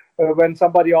Hamburg when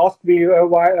somebody asked me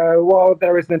why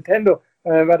there is Nintendo.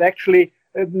 But actually,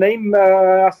 name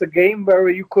us a game where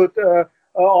you could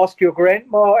ask your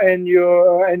grandma and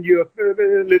your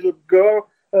little girl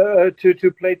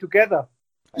to play together.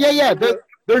 Yeah.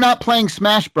 They're not playing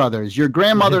Smash Brothers. Your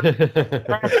grandmother,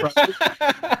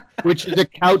 which is a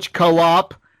couch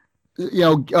co-op,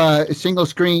 single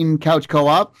screen couch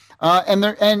co-op,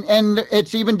 and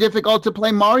it's even difficult to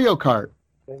play Mario Kart.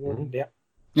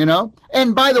 Yeah.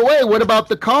 And by the way, what about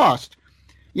the cost?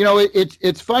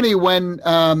 It's funny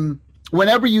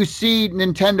whenever you see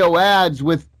Nintendo ads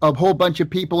with a whole bunch of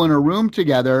people in a room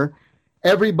together,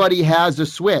 everybody has a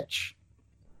Switch.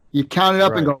 You count it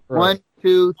up and go 1,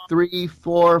 2, 3,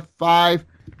 4, 5,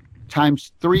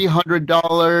 times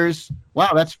 $300.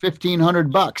 Wow, that's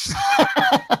 $1,500.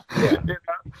 Yeah.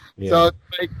 Yeah.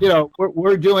 So,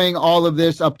 we're doing all of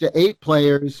this up to 8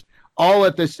 players, all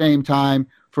at the same time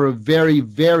for a very,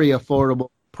 very affordable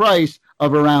price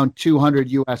of around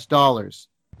 $200.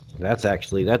 That's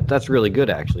actually that's really good.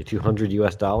 Actually,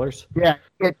 $200. Yeah,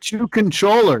 get 2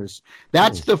 controllers.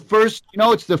 That's the first.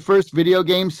 It's the first video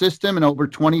game system in over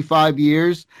 25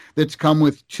 years that's come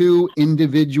with 2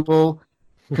 individual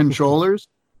controllers.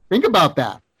 Think about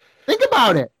that. Think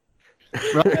about it.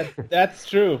 Right? That's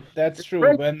true. That's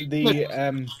true. When the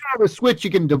have a Switch, you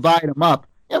can divide them up.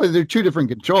 Yeah, but they're 2 different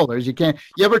controllers. You can't.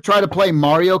 You ever try to play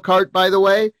Mario Kart? By the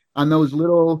way, on those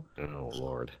little. Oh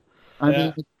Lord. I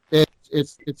mean,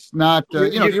 it's not. You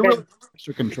really need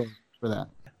extra control for that.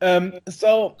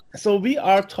 So we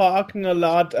are talking a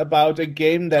lot about a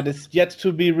game that is yet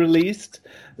to be released.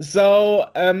 So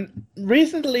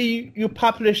recently you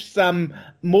published some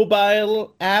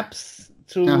mobile apps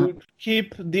to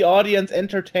keep the audience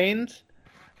entertained.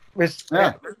 We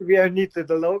need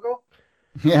the logo.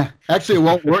 Yeah, actually, it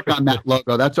won't work on that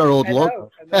logo. That's our old logo.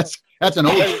 I know. That's an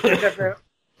old.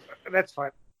 That's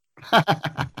fine.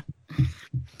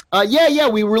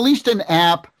 We released an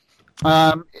app.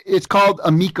 It's called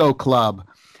Amico Club.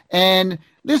 And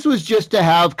this was just to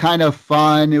have kind of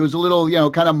fun. It was a little,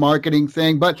 kind of marketing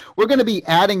thing, but we're going to be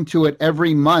adding to it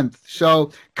every month.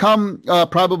 So come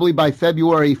probably by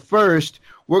February 1st,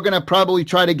 we're going to probably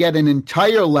try to get an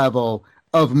entire level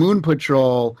of Moon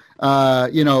Patrol,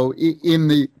 in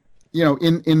the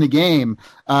game.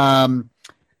 And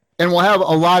we'll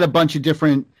have a bunch of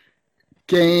different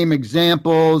game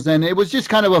examples, and it was just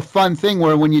kind of a fun thing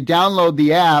where when you download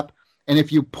the app, and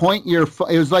if you point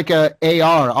it was like a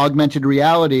AR, augmented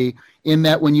reality, in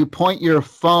that when you point your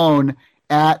phone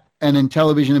at an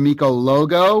Intellivision Amico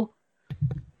logo,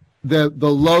 the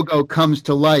logo comes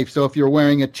to life. So if you're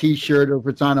wearing a T-shirt, or if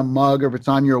it's on a mug, or if it's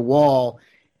on your wall,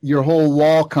 your whole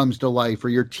wall comes to life, or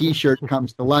your T-shirt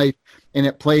comes to life, and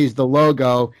it plays the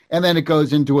logo, and then it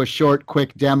goes into a short,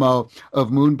 quick demo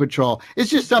of Moon Patrol.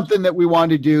 It's just something that we want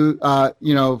to do,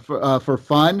 for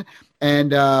fun,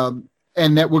 and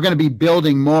that we're going to be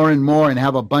building more and more, and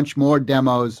have a bunch more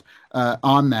demos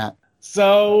on that.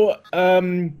 So,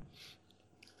 do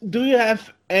you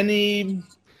have any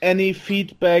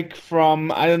feedback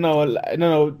from I don't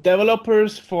know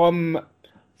developers from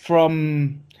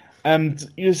as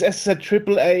I said,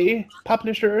 AAA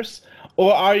publishers,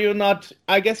 or are you not?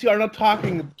 I guess you are not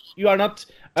targeting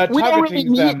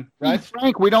them, right?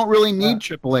 Frank, we don't really need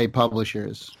AAA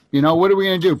publishers. What are we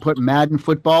going to do? Put Madden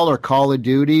Football or Call of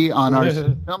Duty on our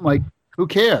system? Like, who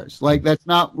cares? Like, that's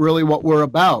not really what we're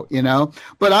about,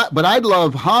 But I'd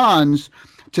love Hans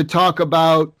to talk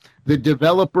about the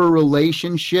developer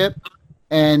relationship.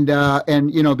 And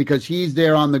because he's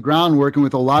there on the ground working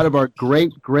with a lot of our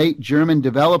great German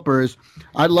developers,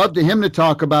 I'd love him to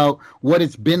talk about what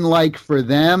it's been like for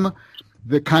them,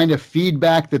 the kind of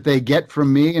feedback that they get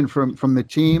from me and from the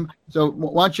team. So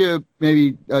why don't you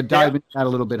maybe dive into that a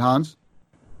little bit, Hans?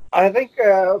 I think,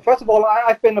 first of all,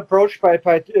 I've been approached by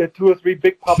 2 or 3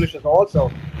 big publishers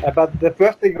also. But the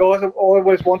first thing I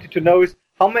always wanted to know is,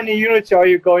 how many units are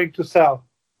you going to sell?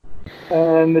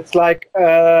 And it's like,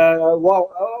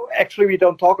 actually, we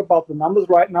don't talk about the numbers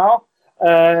right now.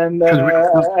 And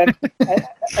actually,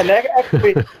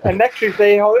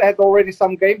 they had already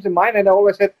some games in mind, and I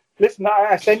always said, listen,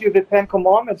 I send you the 10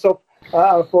 commandments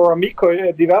for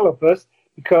Amico developers,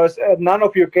 because none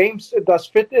of your games does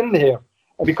fit in here,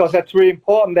 because that's really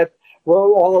important that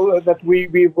what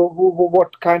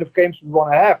kind of games we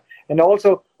want to have, and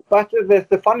also. But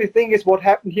the funny thing is, what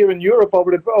happened here in Europe over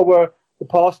the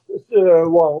past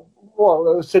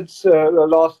since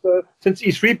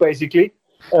E3 basically,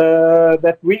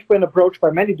 that we've been approached by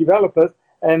many developers,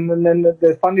 and then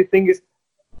the funny thing is,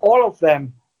 all of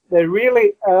them, they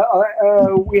really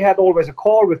we had always a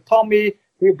call with Tommy,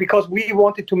 because we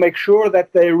wanted to make sure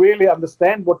that they really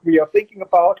understand what we are thinking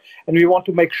about, and we want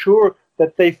to make sure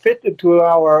that they fit into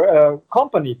our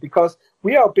company, because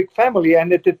we are a big family,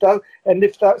 and if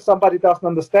somebody doesn't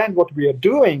understand what we are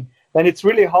doing, then it's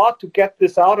really hard to get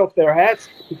this out of their heads,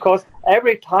 because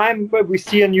every time we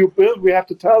see a new build, we have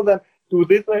to tell them, do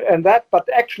this and that. But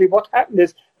actually what happened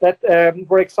is that,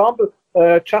 for example,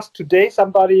 just today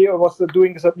somebody was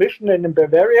doing a submission in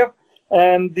Bavaria,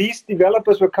 and these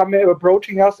developers were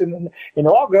approaching us in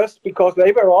August, because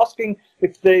they were asking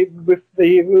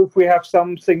if we have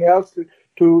something else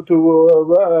to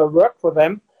work for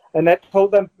them. And I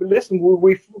told them, listen,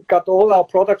 we've got all our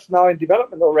products now in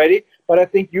development already, but I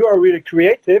think you are really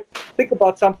creative. Think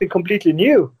about something completely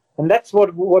new. And that's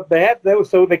what they had.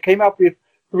 So they came up with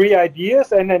 3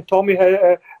 ideas, and then Tommy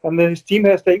and his team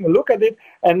has taken a look at it,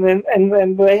 and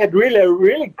then they had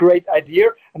really great idea,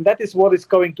 and that is what is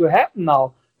going to happen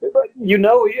now. You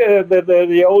know,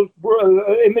 the old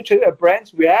image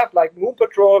brands we have, like Moon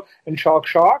Patrol and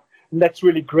Shark, and that's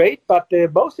really great. But the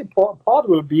most important part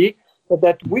will be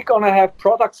that we're gonna have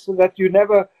products that you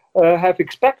never have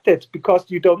expected because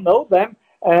you don't know them.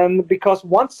 And because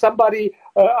once somebody,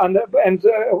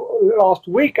 last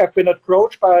week I've been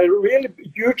approached by a really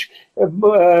huge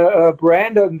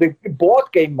brand in the board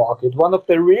game market, one of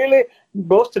the really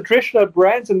most traditional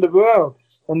brands in the world.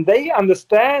 And they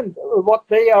understand what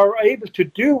they are able to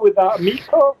do with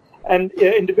Amico and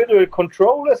individual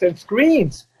controllers and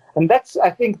screens. And I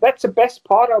think that's the best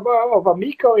part of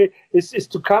Amico is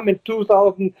to come in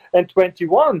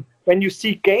 2021 when you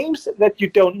see games that you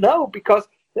don't know, because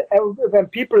when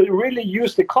people really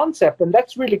use the concept. And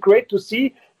that's really great to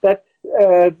see that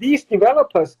these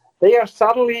developers, they are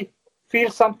suddenly feel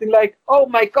something like, oh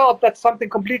my God, that's something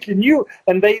completely new.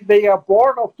 And they are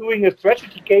bored of doing a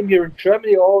strategy game here in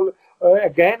Germany all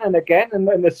again and again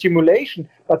and a simulation.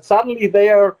 But suddenly they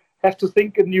have to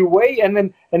think a new way.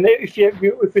 And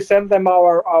if we send them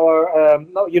our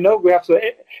we have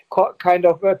to kind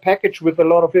of a package with a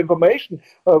lot of information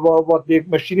about what the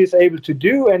machine is able to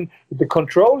do, and the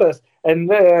controllers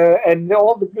and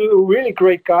all the really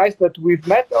great guys that we've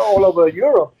met all over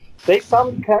Europe. They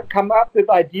suddenly come up with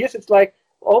ideas. It's like,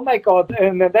 oh my God,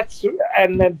 and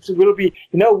it will be,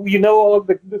 all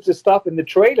the stuff in the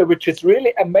trailer, which is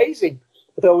really amazing.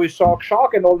 So with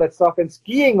Shark and all that stuff, and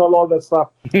skiing and all that stuff.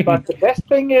 But the best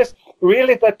thing is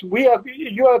really that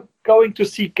you are going to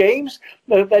see games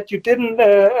that you didn't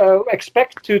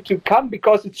expect to come,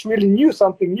 because it's really new,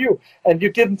 something new, and you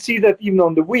didn't see that even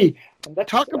on the Wii. And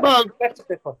that's a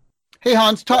big one. Hey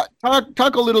Hans, talk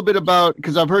a little bit about,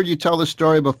 because I've heard you tell the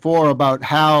story before about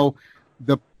how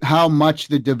much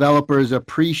the developers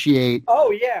appreciate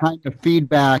kind of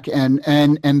feedback and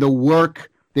the work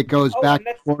that goes back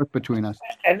and forth between us.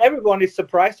 And everyone is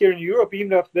surprised here in Europe,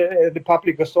 even of the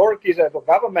public authorities and the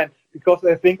government, because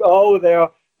they think,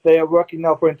 they are working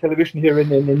now for television here in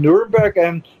Nuremberg,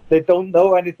 and they don't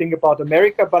know anything about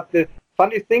America. But the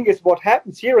funny thing is what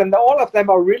happens here, and all of them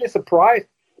are really surprised,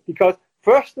 because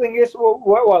first thing is,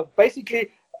 basically,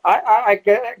 I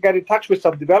get in touch with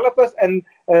some developers, and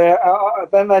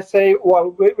then I say,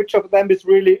 which of them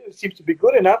seems to be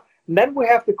good enough? And then we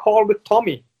have the call with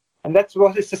Tommy, and that's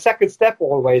what is the second step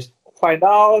always. Find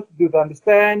out, do they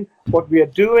understand what we are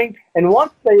doing, and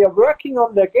once they are working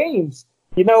on their games,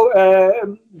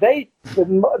 the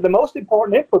most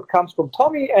important input comes from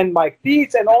Tommy and Mike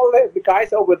Dietz and all the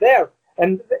guys over there.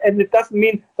 And it doesn't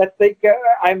mean that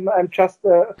I'm just.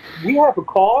 We have a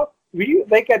call.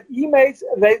 They get emails.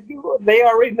 They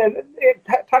are in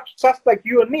touch just like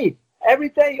you and me every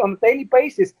day on a daily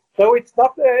basis. So it's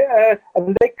not,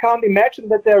 and they can't imagine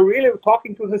that they're really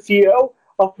talking to the CEO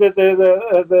of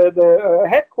the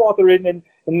headquarter in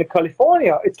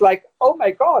California. It's like, oh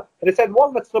my God! And they said,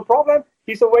 well, that's no problem.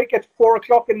 He's awake at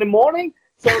 4:00 in the morning,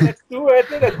 so let's do it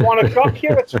at 1:00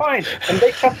 here. It's fine. And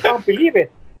they just can't believe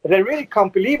it. They really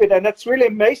can't believe it, and that's really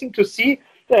amazing to see,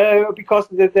 because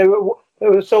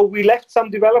so we left some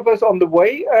developers on the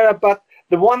way, but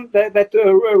the one that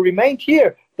remained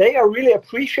here, they are really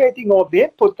appreciating all the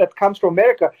input that comes from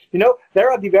America.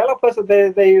 There are developers that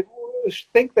they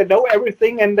think they know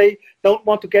everything and they don't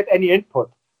want to get any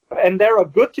input. And there are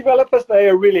good developers. They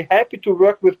are really happy to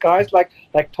work with guys like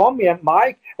Tommy and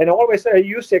Mike. And always I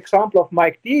use the example of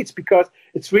Mike Dietz, because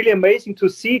it's really amazing to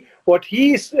see what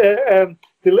he's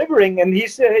delivering. And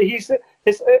he's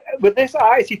with his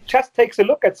eyes, he just takes a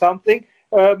look at something,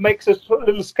 makes a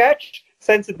little sketch,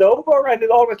 sends it over, and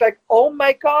it's always like, oh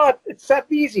my God, it's that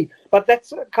easy. But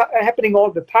that's happening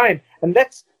all the time, and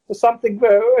that's something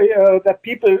that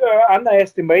people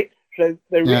underestimate. They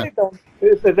really don't.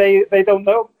 They don't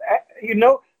know.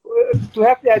 To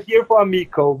have the idea for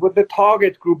Amico with the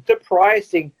target group, the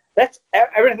pricing,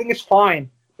 everything is fine.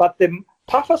 But the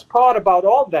toughest part about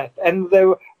all that, and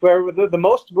where the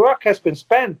most work has been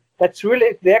spent, that's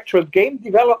really the actual game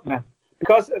development.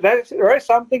 Because there is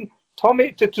something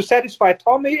Tommy to satisfy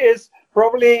Tommy is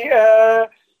probably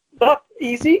not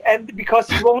easy, and because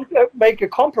he won't make a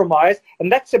compromise,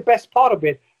 and that's the best part of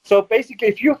it. So basically,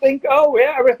 if you think,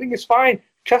 everything is fine,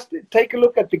 just take a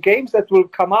look at the games that will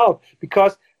come out,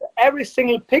 because every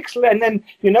single pixel, and then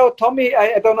Tommy,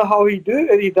 I don't know how he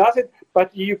does it,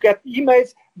 but you get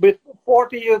emails with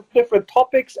 40 different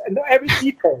topics and every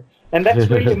detail, and that's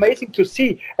really amazing to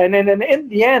see. And then in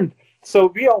the end,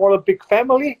 So we are all a big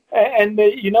family, and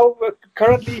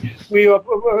currently we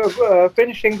are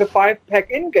finishing the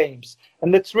 5-pack in games,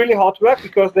 and it's really hard work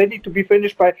because they need to be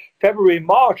finished by February,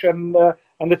 March, and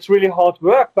it's really hard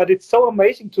work. But it's so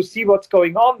amazing to see what's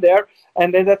going on there,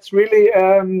 and then that's really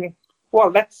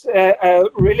that's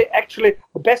really actually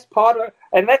the best part,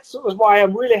 and that's why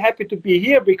I'm really happy to be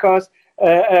here because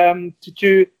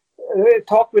to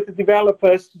talk with the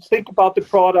developers, to think about the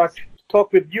product, to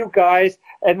talk with you guys,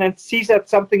 and then see that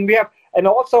something we have. And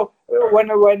also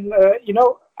when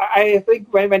I think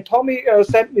when Tommy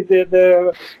sent me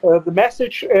the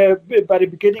message by the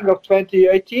beginning of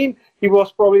 2018,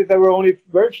 there were only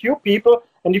very few people.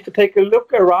 And if you take a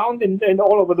look around in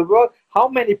all over the world, how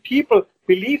many people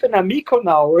believe in Amico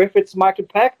now, or if it's Michael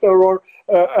Pachter or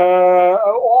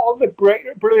all the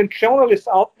brilliant journalists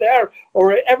out there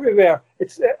or everywhere.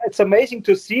 It's amazing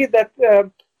to see that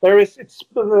it's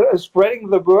spreading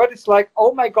the word. It's like,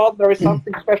 oh my God, there is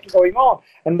something special going on.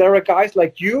 And there are guys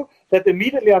like you that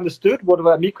immediately understood what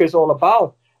Amico is all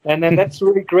about. And then that's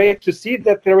really great to see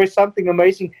that there is something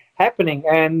amazing happening.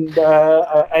 And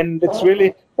it's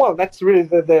really, that's really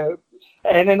the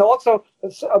and then also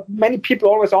many people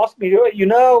always ask me, you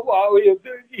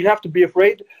have to be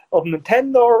afraid of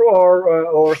Nintendo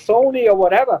or Sony or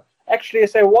whatever. Actually, I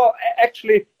say,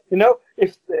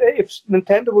 if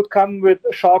Nintendo would come with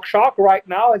Shark right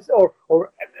now,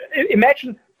 or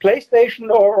imagine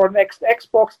PlayStation or next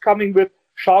Xbox coming with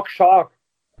Shark.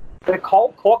 The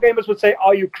core gamers would say,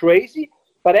 "Are you crazy?"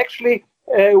 But actually,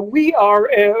 we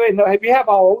have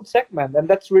our own segment, and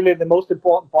that's really the most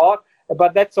important part.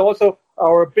 But that's also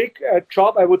our big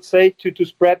job, I would say, to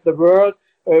spread the word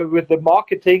with the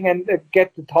marketing and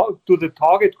get to the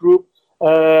target group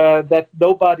that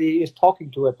nobody is talking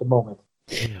to at the moment.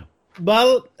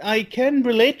 Well, I can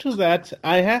relate to that.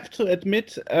 I have to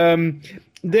admit,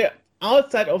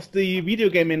 outside of the video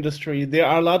game industry, there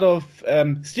are a lot of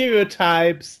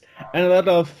stereotypes and a lot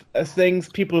of things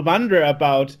people wonder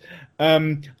about.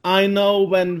 I know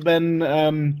when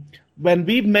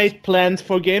we made plans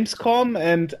for Gamescom,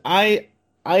 and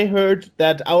I heard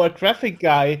that our graphic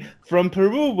guy from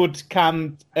Peru would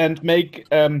come and make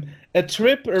a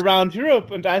trip around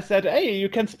Europe, and I said, hey, you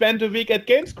can spend a week at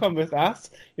Gamescom with us,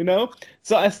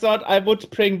 So I thought I would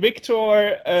bring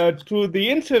Victor to the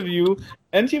interview,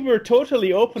 and you were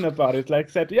totally open about it. Like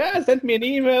said, yeah, send me an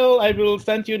email, I will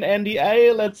send you an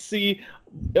NDA, let's see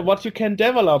what you can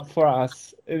develop for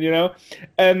us,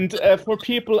 And for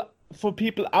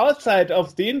people outside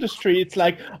of the industry, it's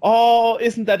like, oh,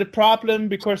 isn't that a problem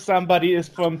because somebody is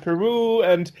from Peru,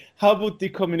 and how would the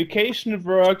communication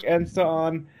work and so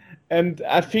on. And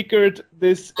I figured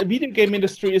this video game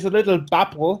industry is a little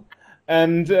bubble,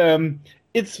 and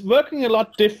it's working a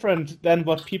lot different than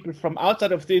what people from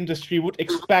outside of the industry would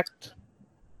expect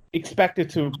it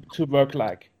to work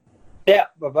like. Yeah,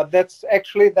 but that's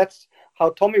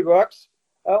how Tommy works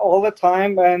all the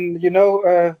time, and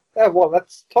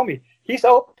that's Tommy. He's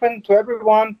open to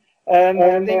everyone, and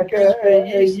I think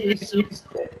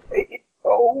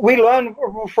we learn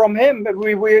from him.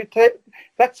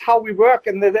 That's how we work,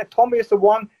 and Tommy is the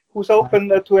one who's open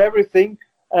to everything.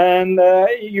 And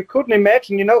you couldn't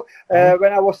imagine,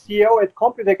 when I was CEO at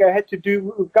Computec, I had to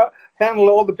handle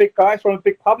all the big guys from the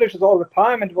big publishers all the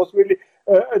time, and it was really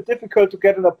difficult to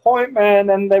get an appointment,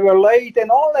 and they were late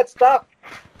and all that stuff.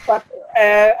 But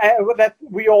that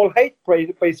we all hate,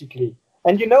 basically.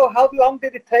 And how long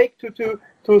did it take to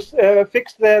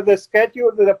fix the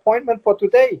schedule, the appointment for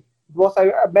today? It was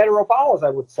a matter of hours,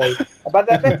 I would say.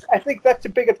 But I think that's a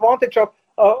big advantage of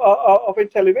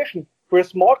Intellivision. We're a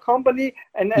small company,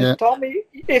 and Tommy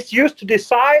is used to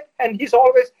decide, and he's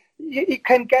always, you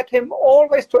can get him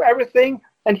always to everything,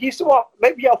 and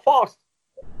we are fast.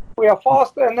 We are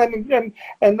fast, and then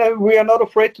we are not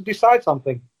afraid to decide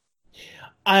something.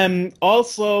 I'm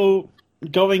also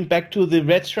going back to the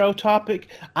retro topic.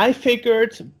 I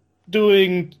figured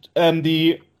doing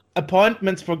the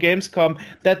appointments for Gamescom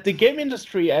that the game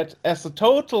industry as a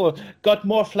total got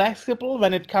more flexible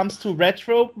when it comes to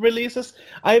retro releases.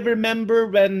 I remember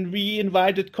when we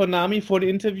invited Konami for the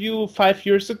interview 5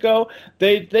 years ago,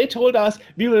 they told us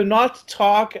we will not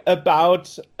talk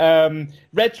about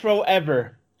retro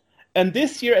ever. And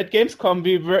this year at Gamescom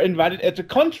we were invited at the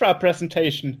Contra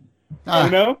presentation.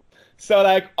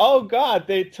 So oh God,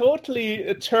 they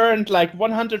totally turned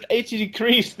 180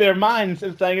 degrees their minds.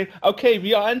 It's like, okay,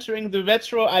 we are entering the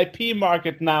retro IP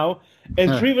market now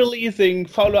and re-releasing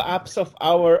follow-ups of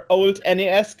our old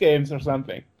NES games or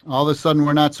something. All of a sudden,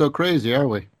 we're not so crazy, are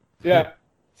we? Yeah.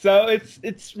 So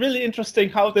it's really interesting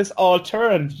how this all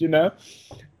turned,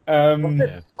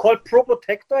 Called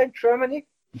Probotector in Germany?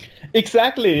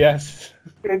 Exactly. Yes.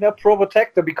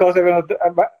 Protector because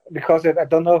I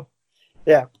don't know.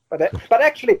 Yeah, but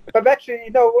actually,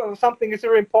 something is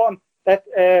very important that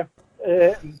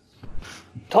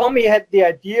Tommy had the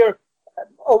idea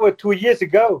over 2 years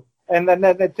ago, and then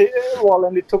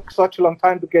it took such a long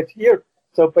time to get here.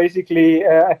 So basically,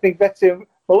 I think that's the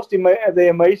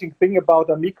amazing thing about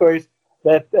Amico is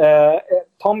that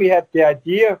Tommy had the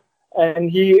idea,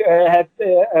 and he had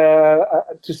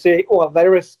to say,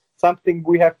 there is something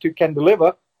we can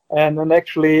deliver, and then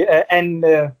actually, I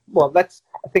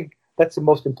think that's the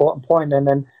most important point.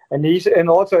 And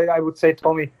also I would say,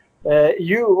 Tommy,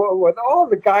 you with all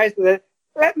the guys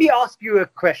let me ask you a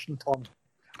question, Tom.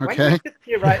 Okay. When you sit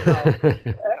here right now,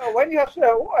 when you have,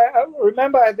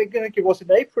 remember, I think it was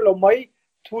in April or May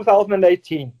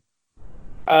 2018.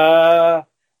 I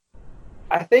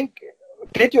think,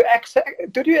 did you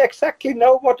exactly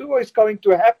know what was going to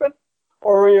happen,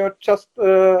 or you just,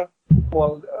 did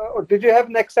you have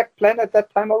an exact plan at that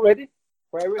time already?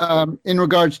 In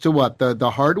regards to what, the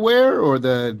hardware or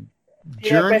the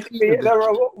journey? Yeah, basically,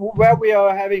 where we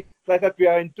are having, that we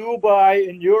are in Dubai,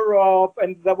 in Europe,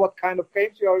 and what kind of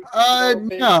games you are.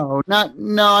 No,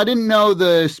 I didn't know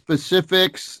the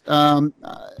specifics. But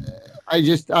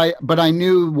I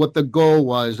knew what the goal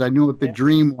was. I knew what the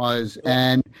dream was.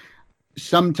 And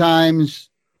sometimes,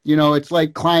 it's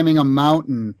like climbing a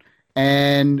mountain,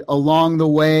 and along the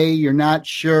way, you're not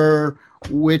sure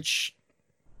which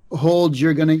holds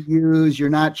you're going to use. You're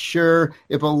not sure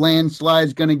if a landslide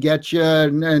is going to get you,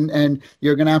 and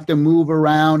you're going to have to move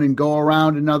around and go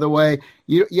around another way.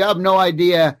 You have no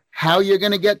idea how you're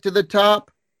going to get to the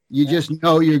top. You just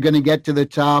know you're going to get to the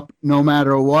top no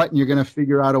matter what, and you're going to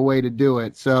figure out a way to do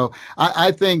it. So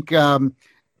I think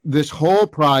this whole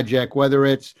project, whether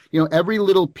it's, every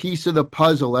little piece of the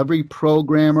puzzle, every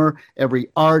programmer, every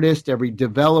artist, every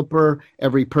developer,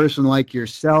 every person like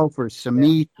yourself or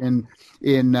Samit in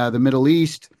the Middle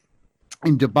East,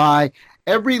 in Dubai,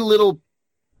 every little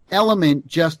element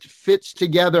just fits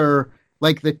together.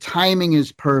 Like the timing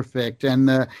is perfect, and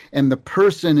the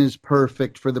person is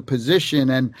perfect for the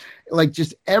position, and like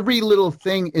just every little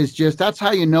thing is just, that's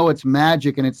how you know it's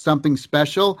magic and it's something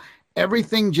special.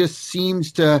 Everything just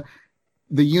seems to,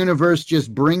 the universe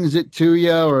just brings it to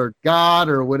you, or God,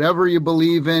 or whatever you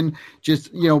believe in,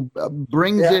 just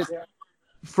brings it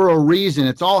for a reason.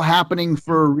 It's all happening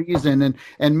for a reason.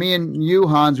 And me and you,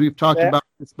 Hans, we've talked about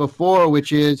this before,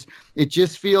 which is, it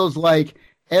just feels like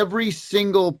every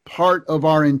single part of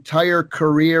our entire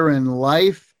career and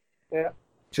life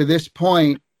to this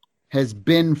point has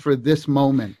been for this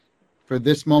moment.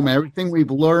 Everything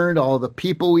we've learned, all the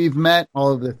people we've met,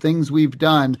 all of the things we've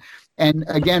done. And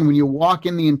again, when you walk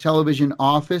in the Intellivision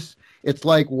office, it's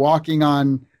like walking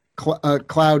on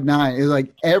cloud nine. It's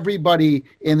like everybody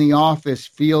in the office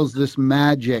feels this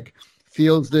magic,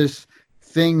 feels this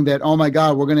thing that, oh my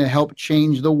God, we're going to help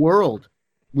change the world.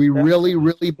 We really,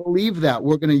 really believe that.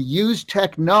 We're going to use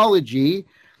technology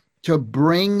to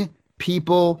bring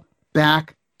people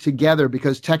back together,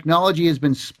 because technology has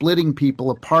been splitting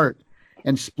people apart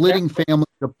and splitting families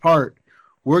apart.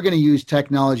 We're going to use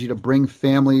technology to bring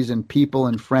families and people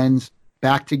and friends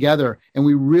back together. And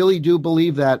we really do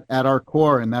believe that at our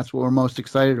core, and that's what we're most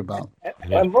excited about.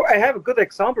 I have a good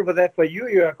example for that for you,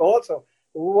 Jörg, also.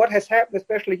 What has happened,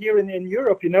 especially here in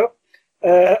Europe,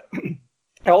 I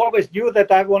always knew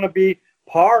that I want to be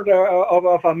part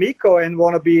of Amico and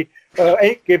want to be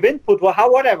give input,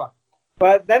 whatever.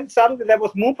 But then suddenly there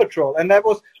was Moon Patrol, and I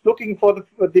was looking for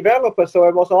the developer. So I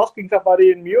was asking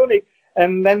somebody in Munich,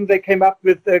 and then they came up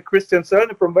with Christian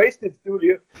Söllner from Wasted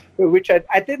Studio, which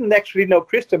I didn't actually know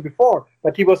Christian before,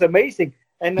 but he was amazing.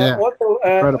 And also,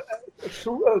 a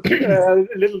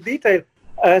little detail,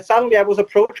 suddenly I was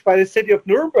approached by the city of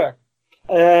Nuremberg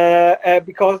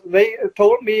because they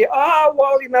told me,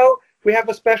 we have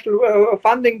a special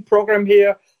funding program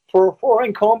here for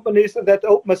foreign companies that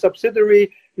open a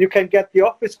subsidiary. You can get the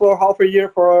office for half a year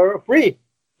for free.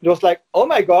 It was like, oh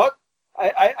my God,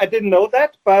 I didn't know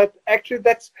that. But actually,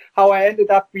 that's how I ended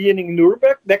up being in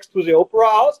Nuremberg, next to the Opera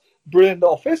House, brilliant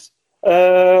office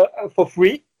for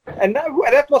free. And that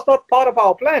was not part of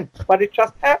our plan, but it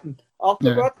just happened.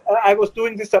 Afterwards, I was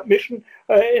doing the submission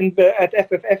at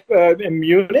FFF in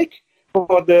Munich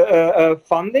for the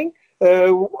funding.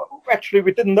 Actually,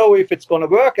 we didn't know if it's going to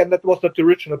work, and that was not the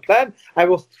original plan. I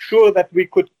was sure that we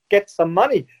could get some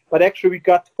money, but actually we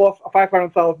got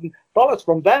 $500,000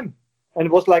 from them. And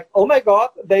it was like, oh my God,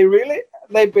 they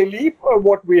believe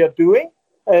what we are doing.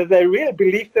 They really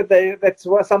believe that that's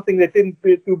something they didn't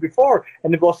do before,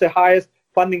 and it was the highest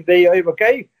funding they ever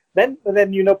gave. Then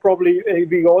probably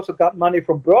we also got money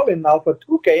from Berlin now for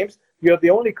 2 games you're the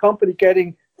only company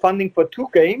getting funding for 2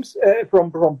 games from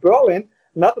Berlin,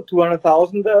 another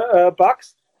 $200,000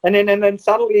 bucks, and then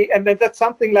suddenly, and then that's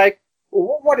something like,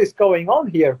 what is going on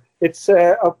here? It's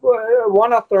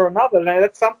one after another, and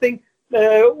that's something.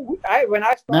 When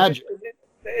I started, magic.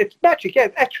 It's magic,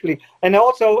 yes, actually, and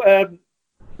also,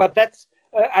 but that's.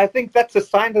 I think that's a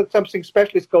sign that something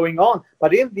special is going on.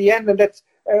 But in the end, and that's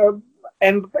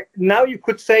and now you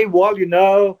could say, well,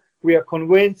 we are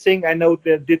convincing. I know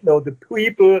they did know the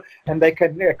people, and they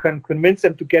can convince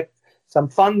them to get some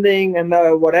funding and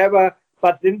whatever.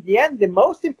 But in the end, the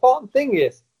most important thing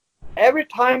is every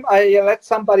time I let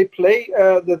somebody play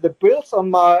the builds on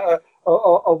my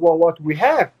of what we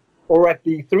have or at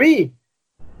the E3,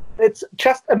 it's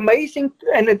just amazing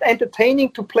and entertaining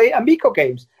to play Amico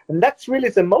games. And that's really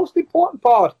the most important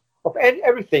part of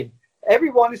everything.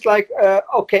 Everyone is like,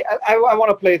 okay, I want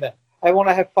to play that. I want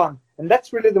to have fun. And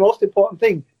that's really the most important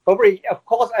thing. Of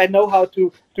course, I know how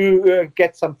to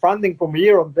get some funding from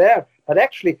here and there. But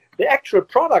actually, the actual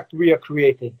product we are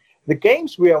creating, the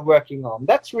games we are working on,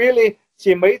 that's really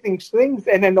the amazing things.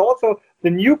 And then also the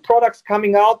new products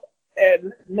coming out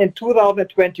in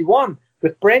 2021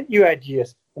 with brand new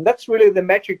ideas. And that's really the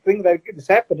magic thing that is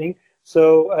happening.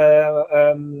 So,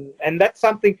 and that's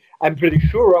something I'm pretty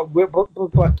sure of.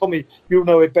 But Tommy, you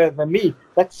know it better than me.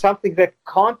 That's something that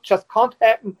can't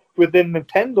happen within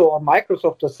Nintendo or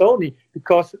Microsoft or Sony,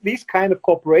 because these kind of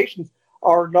corporations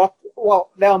are not,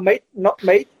 well, they are not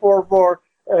made for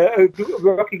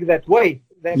working that way.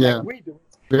 Like we do.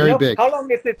 Very big. How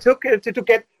long it took to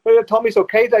get Tommy's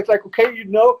okay? That's like, okay,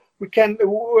 we can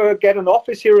get an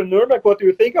office here in Nuremberg. What do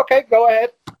you think? Okay, go ahead.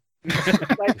 I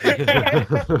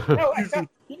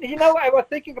was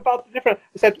thinking about the different.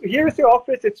 I said, here is the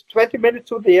office. It's 20 minutes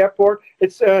to the airport.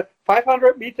 It's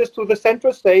 500 meters to the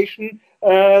central station.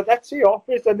 That's the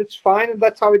office, and it's fine, and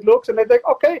that's how it looks. And I think,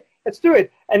 okay, let's do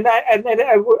it. And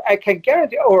I can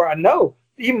guarantee, or I know,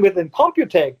 even within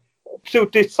Computech, to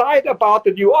decide about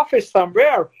the new office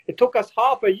somewhere, it took us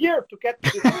half a year to get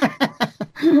to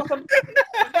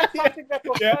that's something that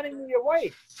was turning me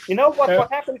away. You know what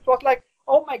happened? It was like,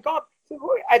 oh my God,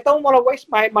 I don't want to waste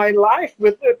my life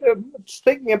with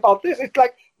thinking about this. It's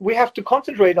like we have to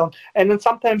concentrate on. And then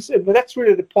sometimes that's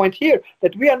really the point here,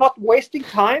 that we are not wasting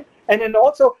time. And then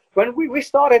also, when we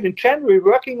started in January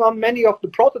working on many of the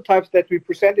prototypes that we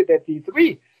presented at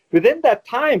E3, within that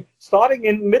time, starting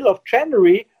in the middle of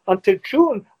January until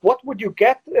June, what would you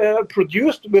get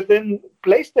produced within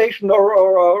PlayStation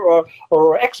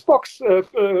or Xbox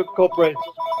corporate?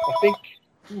 I think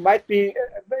might be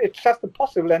it's just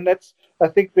impossible, and that's I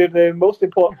think the most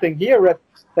important thing here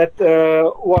that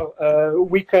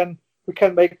we can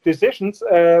make decisions,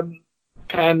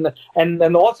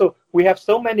 and also we have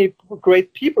so many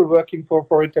great people working for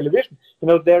Intellivision.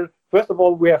 There first of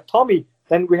all we have Tommy,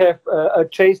 then we have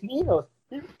Jason Enos.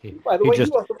 By the way,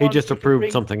 he just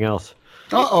approved something else.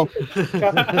 Jason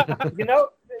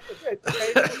Enos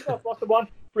was the one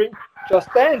to bring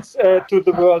Just Dance to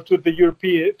the world, to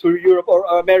Europe or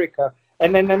America,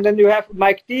 and then you have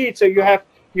Mike Deed, so you have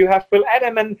Phil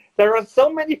Adam, and there are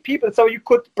so many people. So you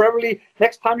could probably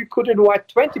next time you could invite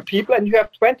 20 people, and you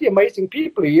have 20 amazing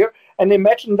people here. And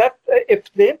imagine that if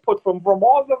the input from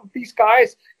all of these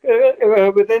guys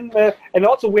within, and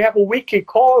also we have a weekly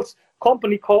calls,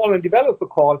 company call and developer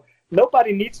call.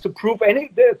 Nobody needs to prove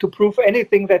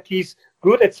anything that he's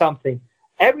good at something.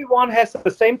 Everyone has the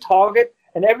same target,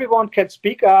 and everyone can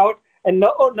speak out, and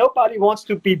nobody wants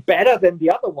to be better than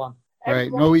the other one.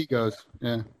 Right, no egos.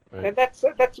 Yeah. Right. And that's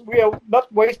we are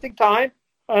not wasting time,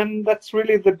 and that's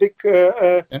really the big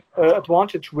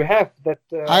advantage we have. That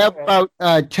I have about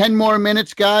 10 more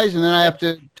minutes, guys, and then I have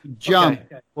to jump.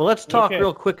 Okay. Well, let's talk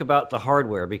real quick about the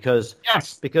hardware because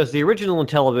the original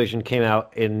Intellivision came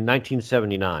out in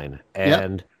 1979,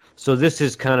 and so this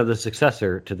is kind of the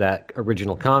successor to that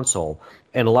original console,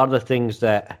 and a lot of the things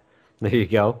that there you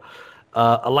go.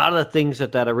 A lot of the things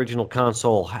that original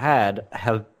console had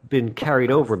have been carried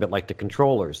over a bit, like the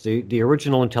controllers. The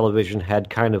original Intellivision had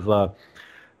kind of a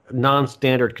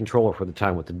non-standard controller for the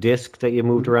time with the disc that you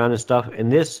moved around and stuff. And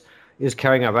this is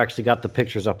carrying. I've actually got the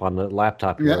pictures up on the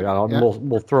laptop here.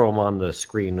 We'll throw them on the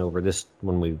screen over this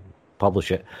when we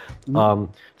publish it.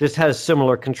 This has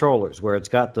similar controllers where it's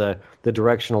got the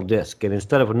directional disc, and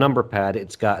instead of a number pad,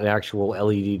 it's got an actual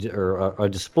LED or a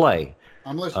display.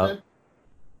 I'm listening.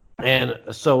 And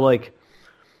so, like,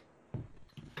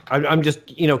 I'm just,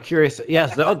 curious.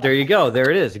 Yes. Oh, there you go.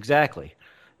 There it is. Exactly.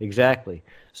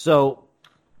 So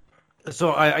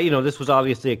I this was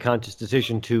obviously a conscious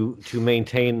decision to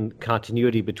maintain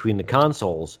continuity between the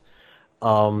consoles.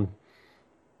 And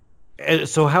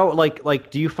so how, like,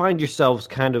 do you find yourselves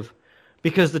kind of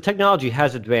because the technology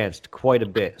has advanced quite a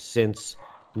bit since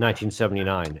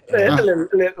 1979.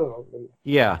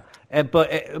 Yeah,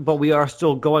 but we are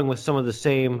still going with some of the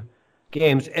same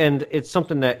games, and it's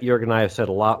something that Jürgen and I have said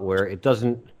a lot, where it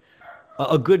doesn't.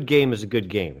 A good game is a good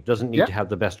game. It doesn't need to have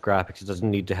the best graphics. It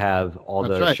doesn't need to have all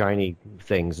the shiny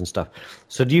things and stuff.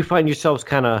 So do you find yourselves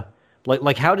kind of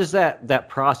like how does that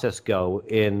process go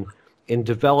in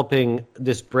developing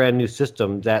this brand new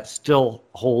system that still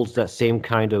holds that same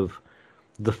kind of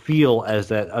the feel as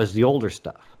the older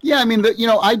stuff? Yeah, I mean,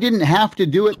 I didn't have to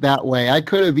do it that way. I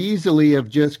could have easily have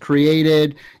just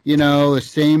created, the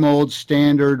same old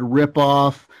standard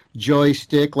rip-off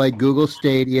joystick like Google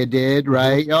Stadia did,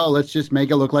 right? Oh, let's just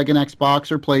make it look like an Xbox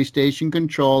or PlayStation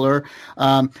controller.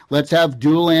 Let's have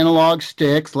dual analog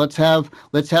sticks. Let's have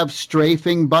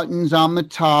strafing buttons on the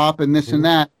top and this and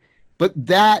that. But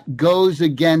that goes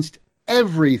against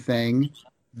everything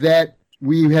that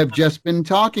we have just been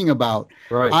talking about.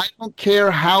 Right. I don't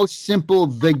care how simple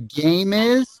the game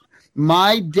is.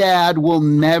 My dad will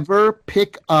never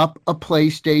pick up a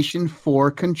PlayStation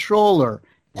 4 controller,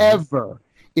 ever.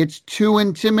 It's too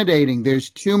intimidating. There's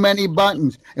too many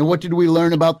buttons. And what did we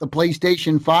learn about the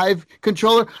PlayStation 5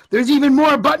 controller? There's even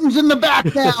more buttons in the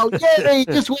back now. Yay,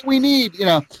 just what we need,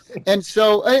 And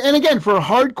so, and again, for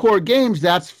hardcore games,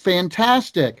 that's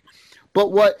fantastic.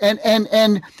 But and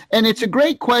it's a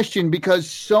great question, because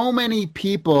so many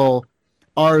people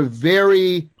are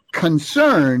very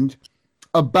concerned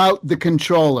about the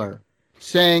controller,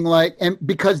 saying and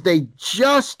because they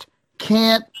just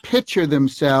can't picture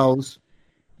themselves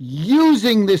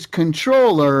using this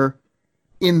controller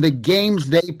in the games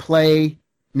they play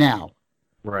now.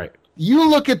 Right. You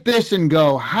look at this and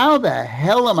go, how the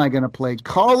hell am I going to play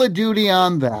Call of Duty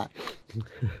on that?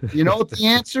 You know what the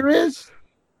answer is?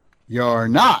 You're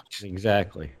not.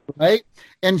 Exactly. Right?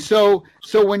 And so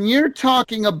when you're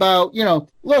talking about,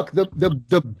 look,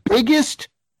 the biggest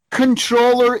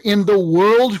controller in the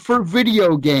world for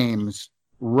video games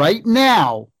right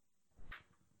now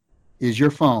is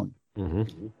your phone.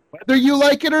 Mm-hmm. Whether you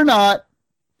like it or not,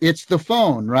 it's the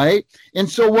phone, right? And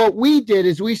so what we did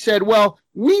is we said, well,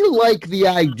 we like the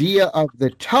idea of the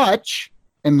touch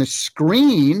and the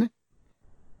screen,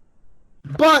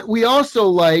 but we also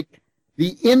like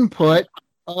the input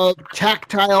of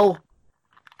tactile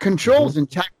controls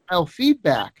and tactile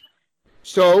feedback.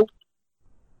 So,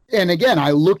 and again,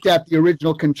 I looked at the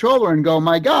original controller and go,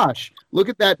 my gosh, look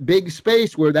at that big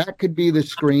space where that could be the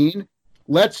screen.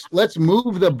 Let's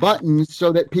move the buttons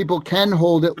so that people can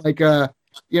hold it like a,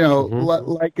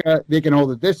 they can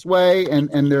hold it this way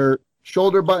and their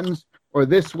shoulder buttons, or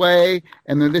this way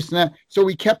and they're this and that. So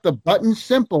we kept the buttons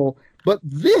simple, but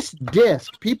this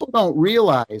disc, people don't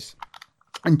realize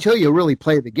until you really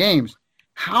play the games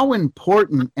how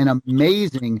important and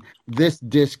amazing this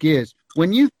disc is.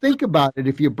 When you think about it,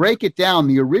 if you break it down,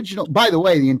 the original, by the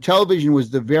way, the Intellivision was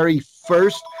the very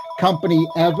first company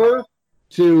ever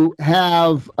to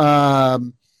have a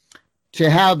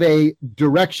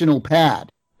directional pad,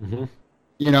 because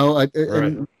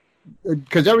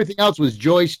everything else was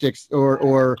joysticks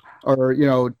or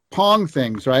Pong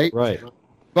things, right? Right.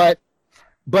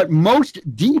 But most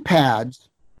D-pads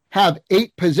have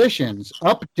 8 positions: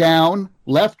 up, down,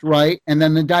 left, right, and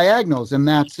then the diagonals, and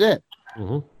that's it.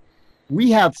 Mm-hmm. We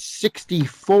have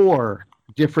 64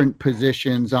 different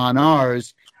positions on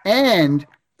ours, and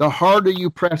the harder you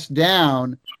press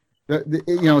down, so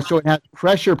it has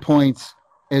pressure points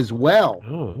as well.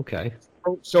 Oh, okay.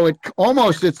 So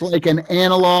it's like an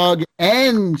analog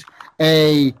and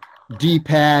a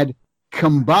D-pad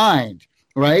combined,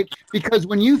 right? Because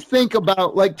when you think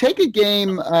about, take a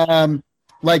game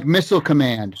like Missile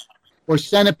Command or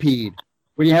Centipede,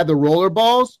 where you have the roller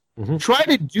balls, try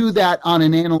to do that on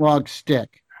an analog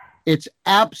stick. It's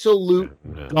absolute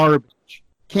garbage.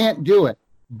 Can't do it.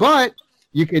 But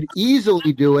you could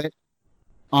easily do it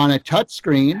on a touch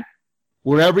screen.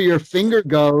 Wherever your finger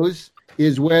goes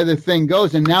is where the thing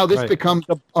goes. And now this becomes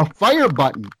a fire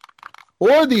button,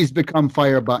 or these become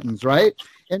fire buttons, right?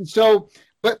 And so,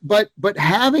 but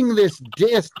having this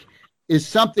disc is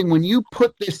something, when you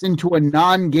put this into a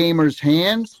non-gamer's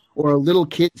hands or a little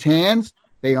kid's hands,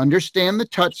 they understand the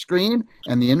touch screen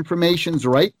and the information's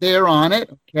right there on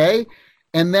it, okay?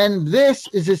 And then this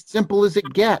is as simple as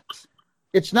it gets.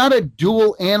 It's not a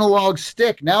dual analog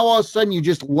stick. Now all of a sudden you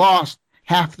just lost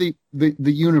half the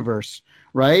universe,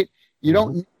 right? You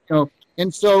don't,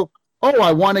 and so,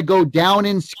 I want to go down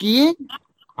in skiing.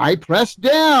 I press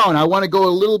down. I want to go a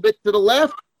little bit to the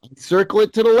left. I circle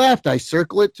it to the left. I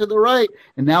circle it to the right.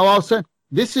 And now all of a sudden,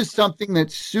 this is something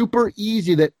that's super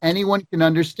easy that anyone can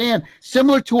understand.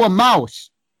 Similar to a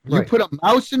mouse. You put a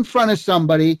mouse in front of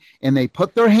somebody and they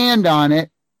put their hand on it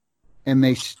and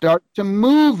they start to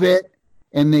move it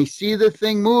and they see the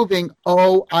thing moving.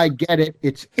 Oh, I get it.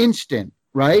 It's instant,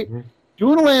 right? Mm-hmm.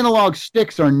 Dual analog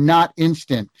sticks are not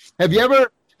instant. Have you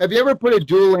ever put a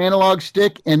dual analog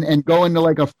stick and go into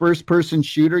like a first person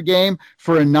shooter game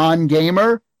for a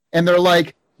non-gamer and they're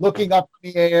like looking up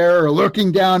in the air or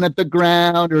looking down at the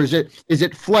ground, or is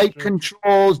it flight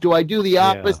controls? Do I do the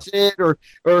opposite, or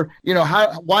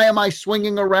why am I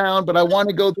swinging around? But I want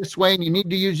to go this way, and you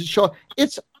need to use the shoulder.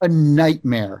 It's a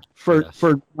nightmare for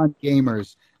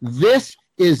non-gamers. This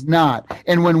is not.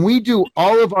 And when we do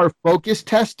all of our focus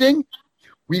testing,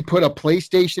 we put a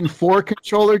PlayStation 4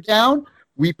 controller down,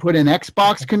 we put an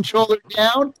Xbox controller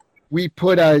down, we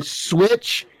put a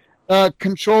Switch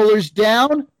controllers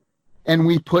down. And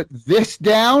we put this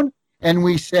down, and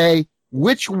we say,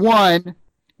 which one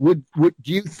would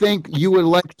do you think you would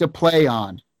like to play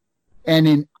on? And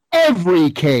in every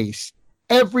case,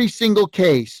 every single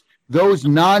case, those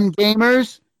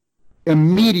non-gamers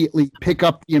immediately pick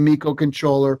up the Amico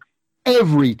controller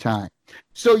every time.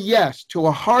 So yes, to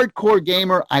a hardcore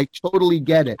gamer, I totally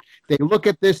get it. They look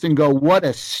at this and go, what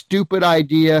a stupid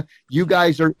idea. You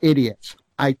guys are idiots.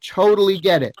 I totally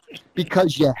get it,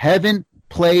 because you haven't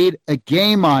played a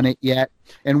game on it yet.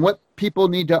 And what people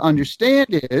need to understand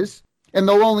is, and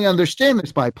they'll only understand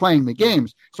this by playing the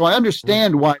games. So I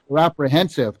understand why they're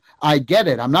apprehensive. I get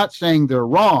it. I'm not saying they're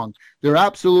wrong. They're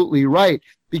absolutely right,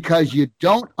 because you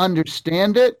don't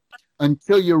understand it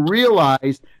until you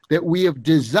realize that we have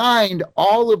designed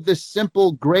all of the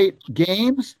simple, great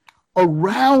games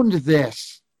around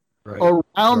this. Right.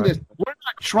 Around this. We're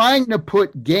not trying to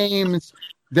put games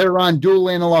that are on dual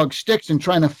analog sticks and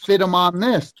trying to fit them on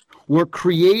this. We're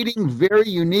creating very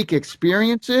unique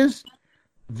experiences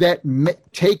that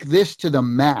take this to the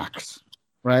max,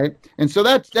 right? And so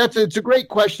it's a great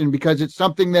question, because it's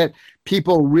something that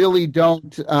people really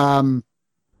don't,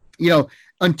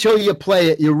 until you play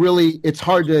it, it's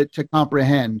hard to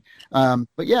comprehend.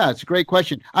 But yeah, it's a great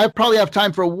question. I probably have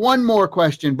time for one more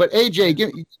question, but AJ,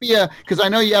 give me because I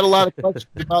know you had a lot of questions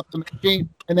about the machine,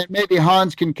 and then maybe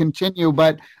Hans can continue,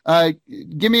 but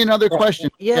give me another question.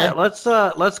 Yeah,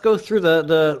 okay? Let's go through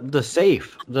the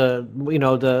safe, the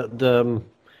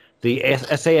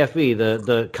SAFE,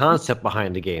 the concept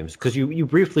behind the games, because you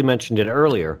briefly mentioned it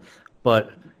earlier,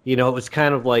 but it was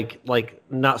kind of like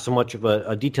not so much of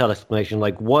a detailed explanation,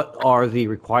 like what are the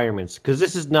requirements? Because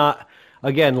this is not,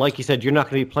 again, like you said, you're not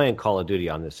going to be playing Call of Duty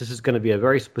on this. This is going to be a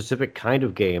very specific kind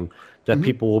of game that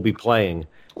people will be playing.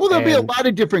 Well, there'll be a lot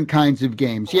of different kinds of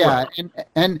games, yeah.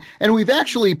 Right. And we've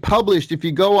actually published, if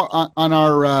you go on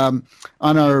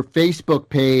our Facebook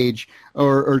page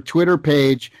or Twitter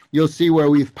page, you'll see where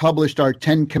we've published our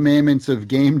 10 Commandments of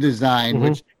Game Design,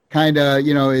 which kind of,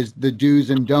 is the do's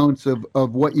and don'ts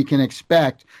of what you can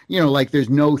expect. Like there's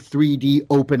no 3D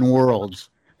open worlds,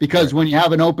 because when you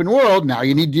have an open world, now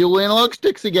you need dual analog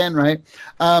sticks again, right?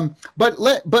 But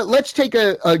let's take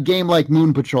a game like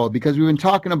Moon Patrol, because we've been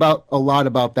talking a lot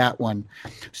about that one.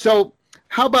 So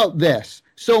how about this?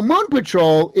 So Moon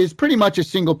Patrol is pretty much a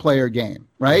single player game,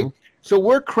 right? Mm-hmm. So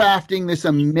we're crafting this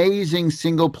amazing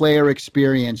single-player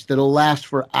experience that'll last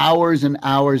for hours and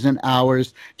hours and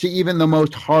hours to even the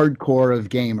most hardcore of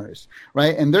gamers,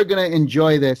 right? And they're going to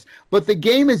enjoy this. But the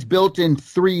game is built in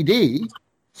 3D,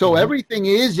 so everything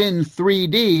is in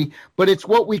 3D, but it's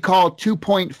what we call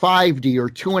 2.5D or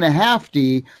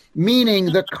 2.5D, meaning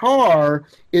the car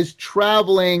is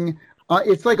traveling.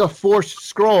 It's like a forced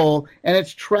scroll, and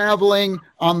it's traveling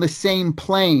on the same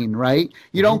plane, right?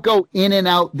 You don't go in and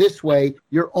out this way.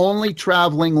 You're only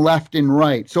traveling left and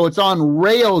right. So it's on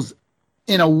rails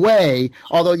in a way,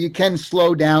 although you can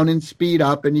slow down and speed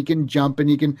up, and you can jump and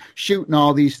you can shoot and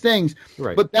all these things.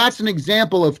 Right. But that's an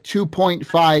example of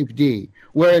 2.5D,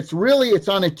 where it's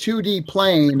on a 2D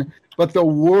plane, but the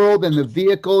world and the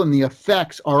vehicle and the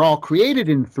effects are all created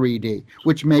in 3D,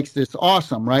 which makes this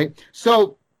awesome, right?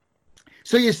 So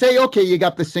you say, okay, you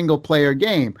got the single-player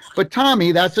game. But,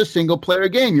 Tommy, that's a single-player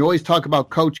game. You always talk about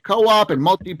coach co-op and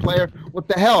multiplayer. What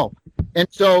the hell? And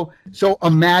so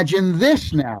imagine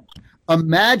this now.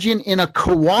 Imagine in a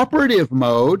cooperative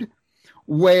mode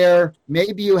where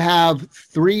maybe you have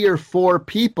 3 or 4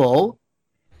 people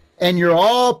and you're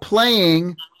all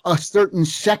playing a certain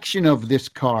section of this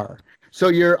car. So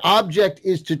your object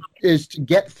is to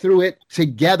get through it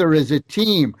together as a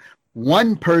team.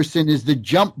 One person is the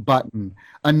jump button.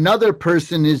 Another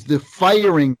person is the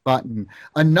firing button.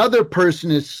 Another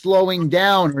person is slowing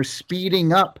down or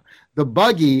speeding up the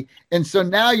buggy. And so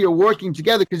now you're working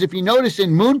together, because if you notice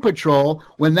in Moon Patrol,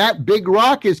 when that big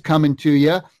rock is coming to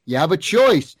you, you have a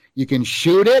choice. You can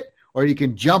shoot it or you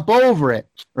can jump over it,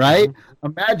 right?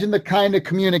 Imagine the kind of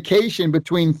communication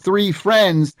between three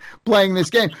friends playing this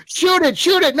game. Shoot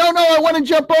it. No, I want to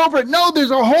jump over it. No,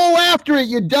 there's a hole after it,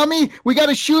 you dummy. We got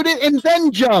to shoot it and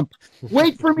then jump.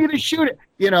 Wait for me to shoot it.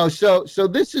 So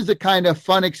this is the kind of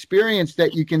fun experience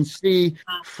that you can see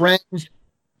friends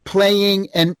playing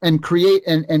and create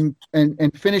and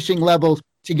finishing levels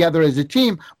together as a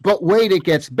team. But wait, it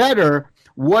gets better.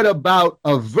 What about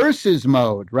a versus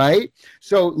mode, right?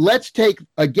 So let's take,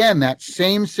 again, that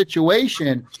same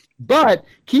situation, but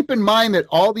keep in mind that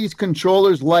all these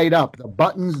controllers light up. The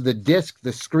buttons, the disc,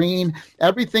 the screen,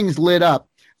 everything's lit up.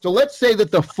 So let's say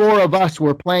that the four of us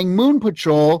were playing Moon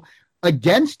Patrol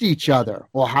against each other.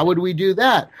 Well, how would we do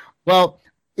that? Well,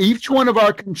 each one of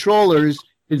our controllers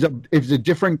is a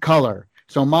different color.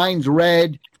 So mine's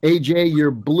red, AJ,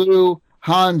 you're blue,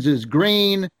 Hans is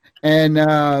green,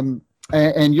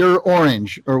 and you're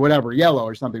orange or whatever, yellow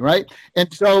or something, right?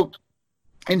 And so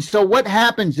what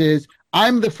happens is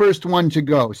I'm the first one to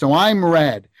go. So I'm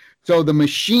red. So the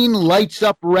machine lights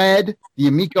up red, the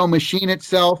Amico machine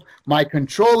itself. My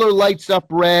controller lights up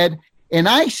red. And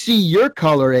I see your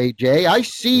color, AJ. I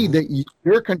see that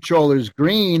your controller's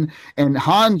green and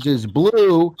Hans is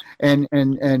blue and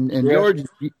yours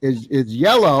is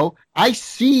yellow. I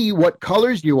see what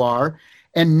colors you are.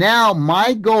 And now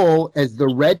my goal as the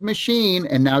red machine,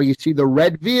 and now you see the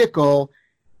red vehicle,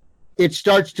 it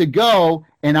starts to go,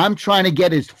 and I'm trying to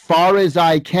get as far as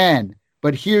I can.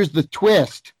 But here's the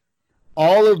twist.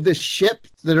 All of the ships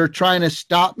that are trying to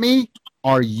stop me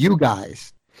are you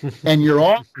guys. And you're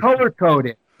all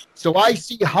color-coded. So I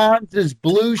see Hans's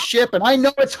blue ship, and I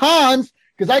know it's Hans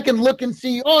because I can look and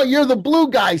see, oh, you're the blue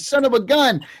guy, son of a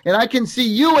gun. And I can see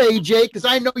you, AJ, because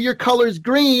I know your color's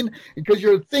green because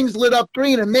your thing's lit up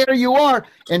green, and there you are.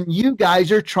 And you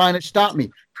guys are trying to stop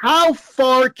me. How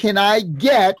far can I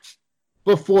get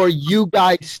before you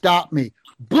guys stop me?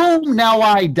 Boom, now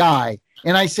I die.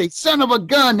 And I say, son of a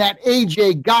gun, that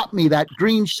AJ got me, that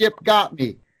green ship got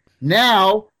me.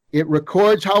 Now it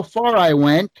records how far I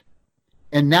went,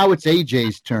 and now it's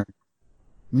AJ's turn.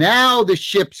 Now the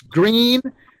ship's green.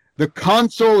 The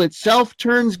console itself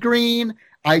turns green.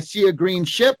 I see a green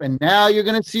ship, and now you're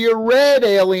going to see a red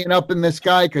alien up in the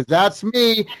sky because that's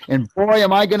me. And boy,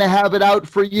 am I going to have it out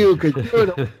for you because you're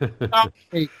the stop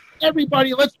me.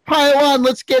 Everybody, let's pile on.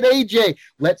 Let's get AJ.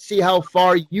 Let's see how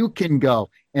far you can go.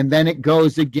 And then it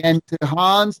goes again to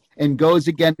Hans and goes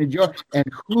again to George. And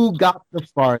who got the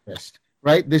farthest?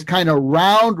 Right? This kind of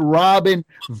round robin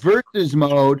versus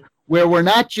mode where we're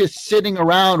not just sitting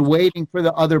around waiting for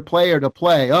the other player to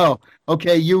play. Oh,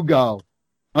 okay, you go.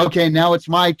 Okay, now it's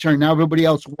my turn. Now everybody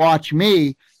else watch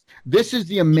me. This is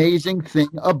the amazing thing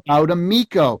about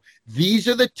Amico. These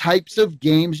are the types of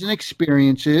games and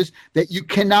experiences that you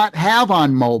cannot have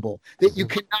on mobile, that you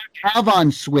cannot have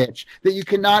on Switch, that you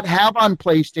cannot have on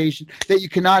PlayStation, that you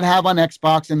cannot have on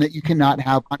Xbox, and that you cannot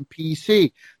have on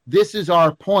PC. This is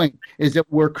our point, is that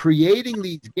we're creating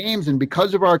these games, and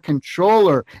because of our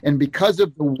controller and because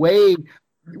of the way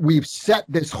we've set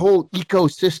this whole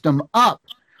ecosystem up,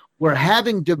 we're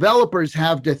having developers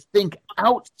have to think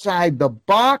outside the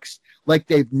box like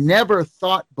they've never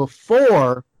thought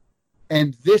before.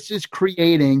 And this is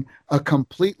creating a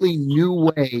completely new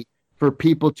way for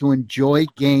people to enjoy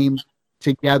games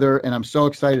together. And I'm so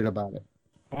excited about it.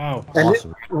 Wow.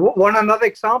 Awesome. One another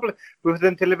example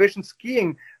within television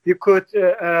skiing, you could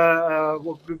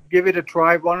give it a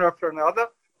try one after another,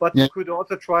 but you could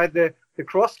also try the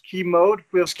cross ski mode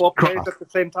with four players at the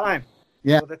same time.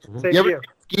 Yeah. So that's the same here.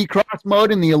 Ski cross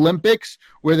mode in the Olympics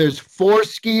where there's four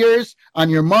skiers on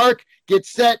your mark, get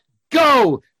set,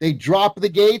 go. They drop the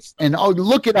gates and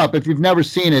look it up if you've never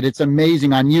seen it. It's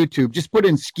amazing on YouTube. Just put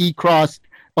in ski cross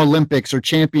Olympics or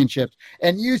championships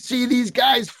and you see these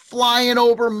guys flying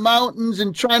over mountains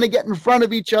and trying to get in front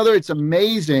of each other. It's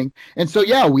amazing. And so,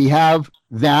 yeah, we have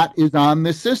that is on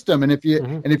the system. And if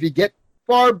you get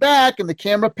far back and the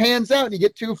camera pans out and you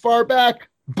get too far back,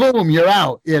 boom, you're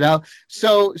out,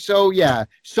 So yeah,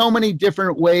 so many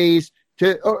different ways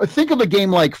to think of a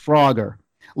game like Frogger.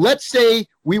 Let's say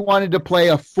we wanted to play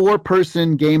a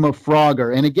 4-person game of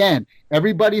Frogger. And again,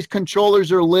 everybody's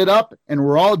controllers are lit up and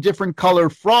we're all different color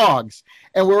frogs.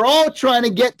 And we're all trying to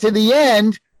get to the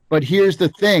end. But here's the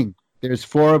thing. There's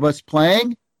 4 of us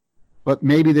playing, but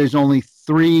maybe there's only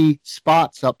 3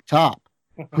 spots up top.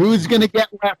 Who's going to get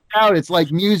left out? It's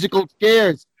like musical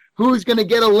chairs. Who's going to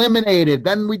get eliminated?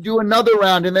 Then we do another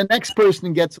round, and the next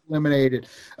person gets eliminated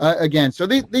again. So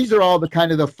these are all the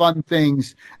kind of the fun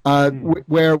things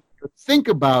where think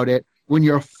about it when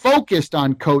you're focused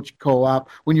on coach co-op,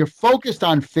 when you're focused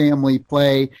on family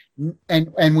play,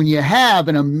 and when you have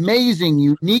an amazing,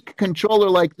 unique controller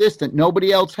like this that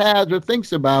nobody else has or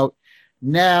thinks about,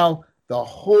 now the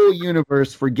whole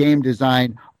universe for game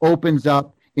design opens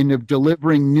up into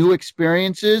delivering new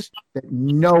experiences that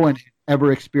no one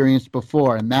ever experienced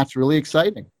before, and that's really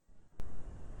exciting.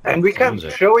 And we can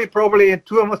show you probably in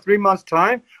 2 or 3 months'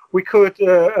 time. We could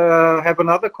have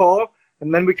another call,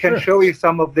 and then we can show you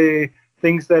some of the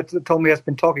things that Tommy has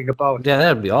been talking about. Yeah,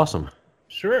 that'd be awesome.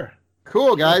 Sure.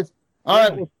 Cool, guys. All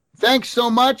right. Well, thanks so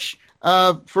much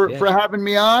for having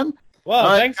me on. Well,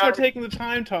 thanks for taking the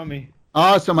time, Tommy.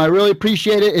 Awesome. I really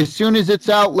appreciate it. As soon as it's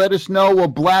out, let us know. We'll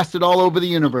blast it all over the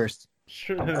universe.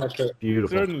 Sure.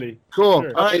 Beautiful. Certainly. Cool.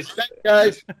 Sure. All right. Thanks,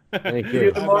 guys. Thank See you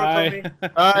you. tomorrow, Bye.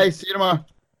 Tommy. Bye. See you tomorrow.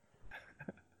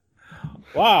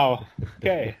 Wow.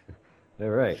 Okay. All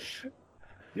right.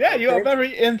 Yeah, you are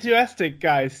very enthusiastic,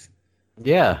 guys.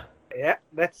 Yeah. Yeah,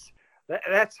 that's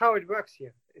how it works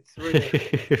here. It's really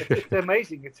it's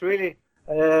amazing. It's really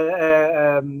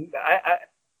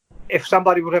if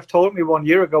somebody would have told me 1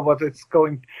 year ago what it's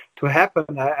going to happen,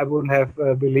 I wouldn't have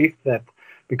believed that,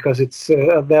 because it's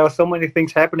there are so many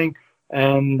things happening,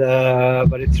 and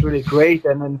but it's really great.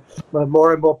 And then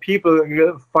more and more people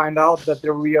find out that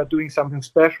we are doing something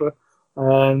special,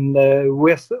 and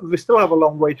we still have a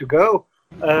long way to go,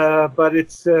 but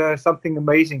it's something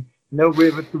amazing. You know,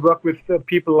 we have to work with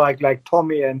people like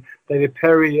Tommy and David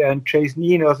Perry and Chase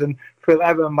Ninos and Phil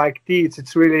Evan and Mike Dietz.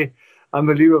 It's really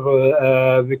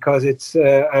unbelievable because it's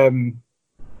you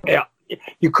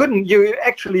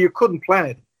couldn't plan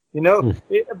it, you know.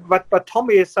 But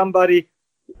Tommy is somebody.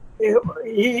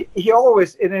 He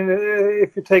always,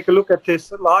 if you take a look at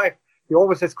his life, he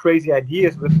always has crazy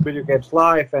ideas with Video Games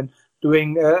Live and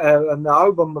doing an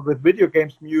album with video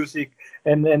games music,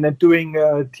 and then doing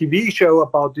a TV show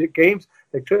about the games,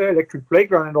 Electric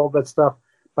Playground and all that stuff.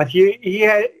 But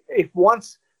if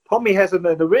once Tommy has a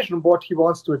vision what he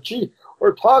wants to achieve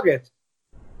or target,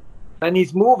 and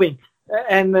he's moving,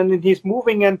 and then he's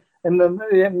moving, and then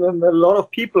a lot of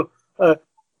people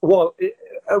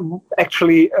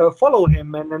actually follow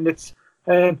him, and then it's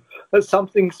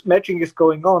something's matching is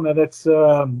going on, and it's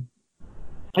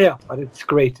but it's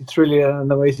great. It's really an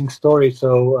amazing story.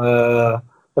 So,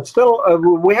 but still,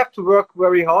 we have to work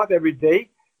very hard every day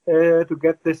to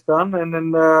get this done. And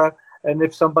then, and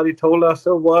if somebody told us,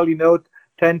 oh well, you know,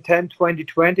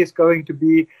 2020 is going to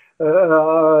be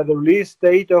the release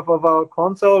date of our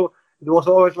console, it was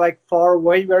always like far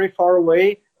away, very far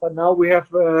away. But now we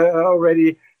have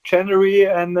already January,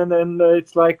 and then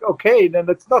it's like, okay, then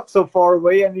it's not so far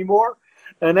away anymore.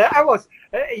 And I was,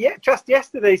 just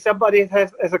yesterday, somebody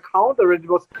has as a counter, it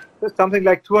was something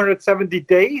like 270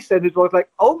 days, and it was like,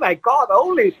 oh my God,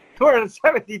 only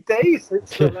 270 days.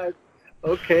 It's like,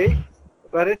 okay,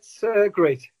 but it's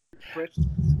great.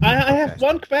 I have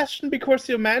one question, because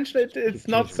you mentioned it's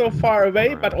not so far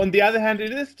away, but on the other hand,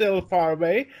 it is still far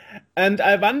away. And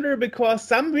I wonder, because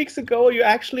some weeks ago you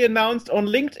actually announced on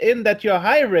LinkedIn that you're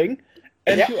hiring,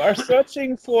 and you are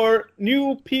searching for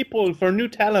new people, for new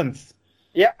talents.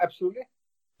 Yeah, absolutely.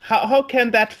 How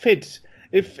can that fit?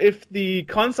 If the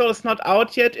console is not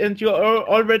out yet and you're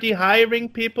already hiring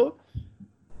people?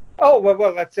 Oh,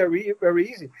 well, that's very, very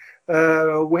easy.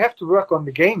 We have to work on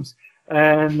the games.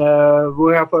 And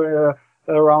we have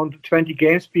around 20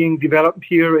 games being developed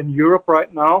here in Europe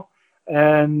right now.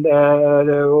 And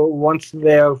once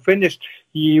they are finished,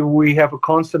 we have a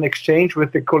constant exchange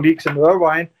with the colleagues in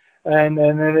Irvine. And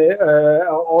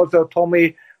also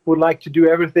Tommy would like to do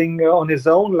everything on his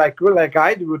own, like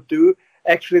I would do.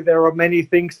 Actually, there are many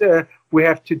things we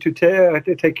have to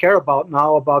take care about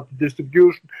now, about the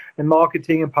distribution and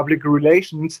marketing and public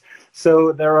relations.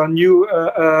 So there are new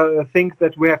things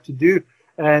that we have to do.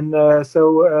 And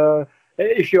so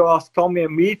if you ask Tommy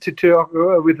and me to talk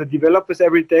with the developers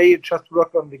every day, just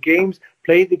work on the games,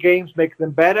 play the games, make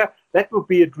them better, that would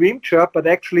be a dream job. But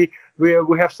actually,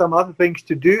 we have some other things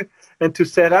to do and to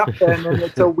set up.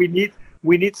 And so we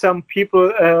need some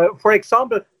people. For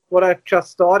example, what I've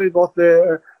just started was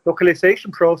the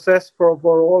localization process for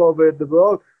all over the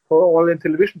world for all in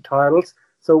television titles.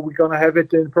 So we're going to have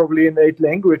it probably in 8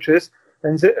 languages,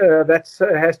 and that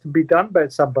has to be done by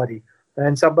somebody.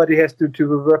 And somebody has to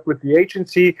work with the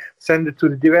agency, send it to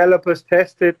the developers,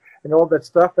 test it, and all that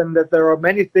stuff. And that there are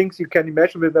many things you can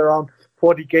imagine with around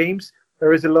 40 games. There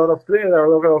are a lot of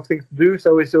things to do.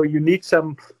 So you need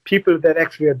some people that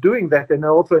actually are doing that. And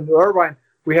also in Irvine,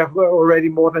 we have already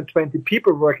more than 20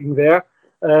 people working there,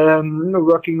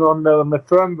 working on the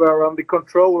firmware, on the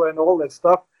controller, and all that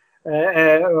stuff.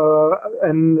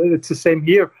 And it's the same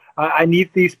here. I need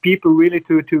these people really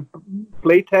to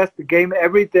play test the game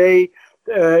every day.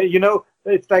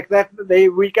 It's like that.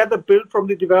 We get the build from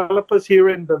the developers here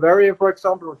in Bavaria, for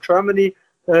example, or Germany.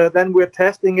 Then we're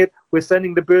testing it. We're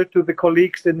sending the build to the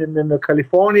colleagues in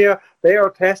California. They are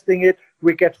testing it.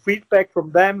 We get feedback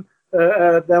from them.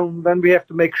 Then we have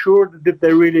to make sure that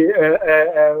they really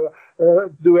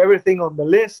do everything on the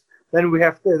list. Then we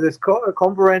have these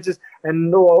conferences,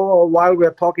 and while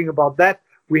we're talking about that,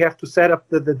 we have to set up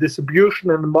the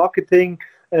distribution and the marketing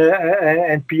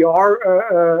and PR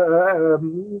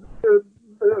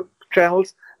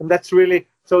channels, and that's really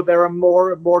so. There are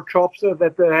more jobs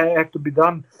that have to be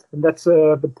done, and that's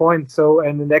the point. So,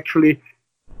 and then actually,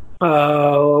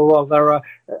 there are.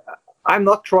 I'm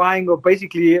not trying, or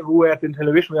basically, we're at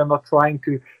Intellivision, we are not trying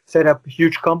to set up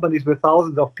huge companies with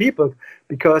thousands of people,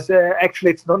 because actually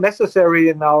it's not necessary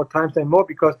in our times anymore,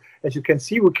 because as you can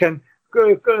see, we can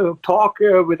talk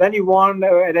with anyone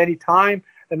at any time,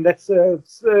 and that's,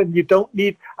 you don't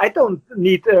need, I don't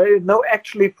need,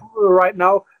 actually right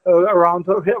now, around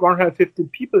 150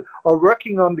 people are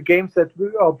working on the games that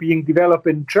are being developed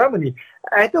in Germany.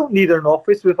 I don't need an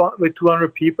office with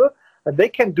 200 people. They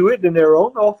can do it in their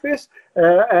own office.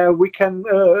 We can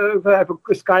have a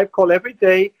Skype call every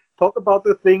day, talk about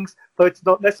the things, so it's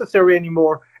not necessary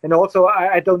anymore. And also,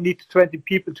 I don't need 20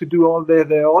 people to do all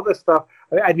the other stuff.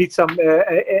 I need some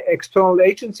external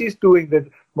agencies doing the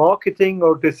marketing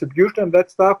or distribution and that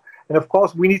stuff. And of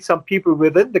course, we need some people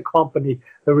within the company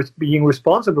that is being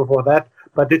responsible for that.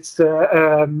 But it's, but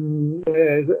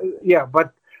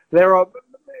there are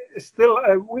still,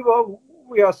 we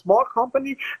are a small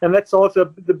company, and that's also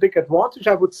the big advantage,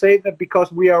 I would say, that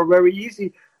because we are very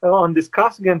easy on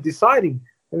discussing and deciding.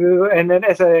 And then,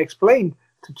 as I explained,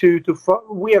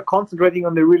 we are concentrating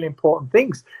on the really important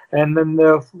things. And then,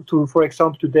 for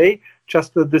example, today,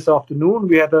 just this afternoon,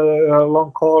 we had a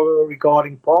long call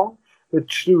regarding Pong,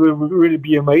 which will really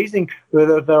be amazing. There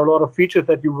are a lot of features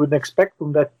that you wouldn't expect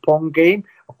from that Pong game.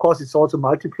 Of course, it's also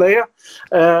multiplayer,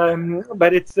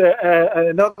 but it's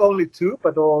not only 2,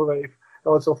 but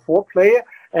also 4-player,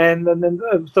 and then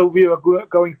so we are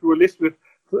going through a list with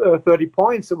 30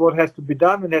 points of what has to be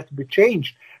done and has to be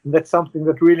changed, and that's something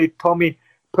that really Tommy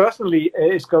personally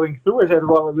is going through. Is that,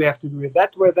 well, we have to do it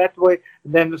that way,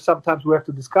 and then sometimes we have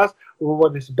to discuss, well,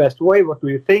 what is the best way, what do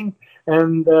you think,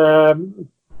 and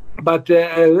but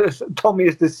Tommy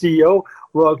is the CEO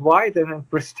worldwide and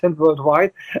president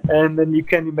worldwide, and then you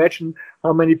can imagine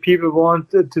how many people want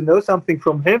to know something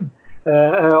from him.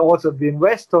 Also the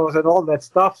investors and all that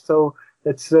stuff. So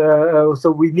that's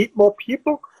so we need more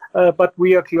people, but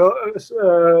we are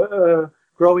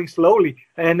growing slowly.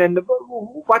 And then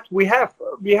what we have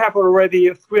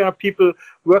already 300 people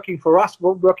working for us,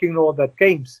 working on all that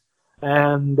games,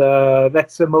 and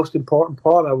that's the most important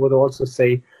part, I would also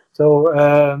say. So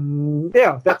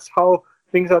that's how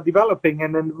things are developing.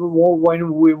 And then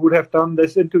when we would have done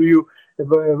this interview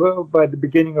by the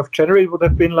beginning of January, it would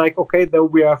have been like, okay, though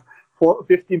we have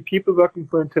 15 people working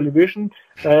for Intellivision,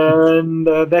 and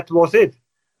that was it.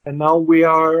 And now we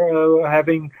are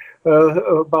having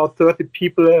about 30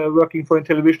 people working for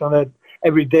Intellivision on it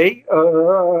every day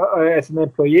as an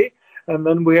employee, and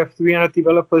then we have 300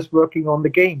 developers working on the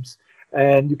games.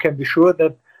 And you can be sure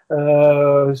that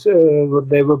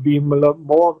there will be a lot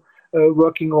more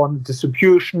working on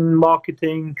distribution,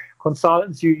 marketing,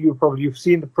 consultants. You've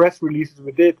seen the press releases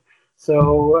we did.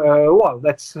 So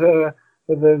that's.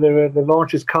 The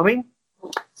launch is coming,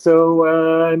 so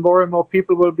and more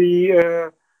people will be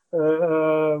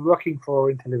working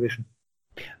for Intellivision.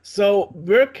 So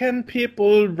where can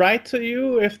people write to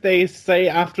you if they say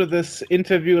after this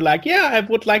interview, like, yeah, I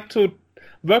would like to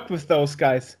work with those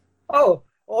guys? Oh,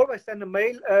 always send a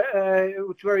mail.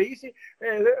 It's very easy.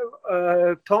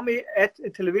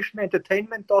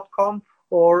 Tommy@intellivisionentertainment.com,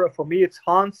 or for me it's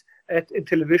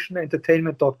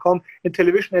Hans@intellivisionentertainment.com.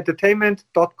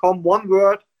 Intellivisionentertainment.com, one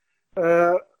word,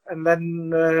 and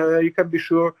then you can be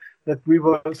sure that we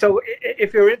will. So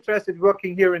if you're interested in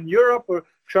working here in Europe or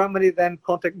Germany, then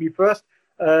contact me first.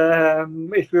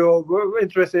 If you're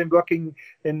interested in working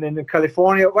in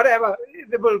California, whatever,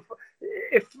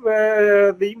 if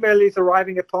the email is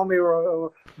arriving at Tommy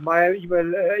or my email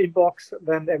inbox,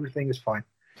 then everything is fine.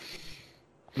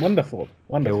 Wonderful.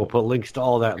 Yeah, we'll put links to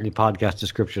all that in the podcast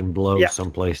description below,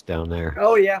 someplace down there.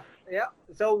 Oh yeah.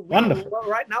 So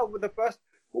right now with the first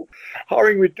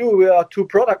hiring we do, we are 2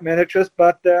 product managers,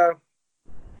 but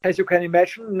as you can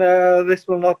imagine, this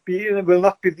will not be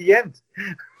the end.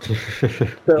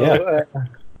 So,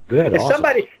 good. If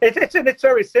somebody, it's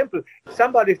very simple. If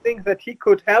somebody thinks that he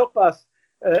could help us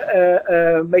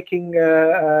making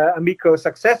Amico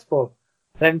successful,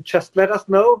 then just let us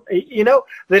know. You know,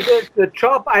 the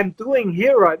job I'm doing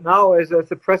here right now as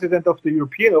the president of the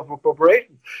European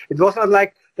Corporation, it was not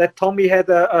like that Tommy had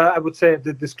I would say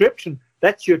the description.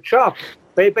 That's your job.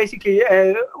 Basically,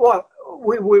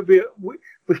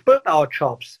 we've built our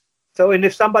jobs. So, and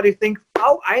if somebody thinks,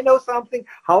 oh, I know something,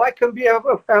 how I can be of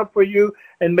help for you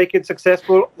and make it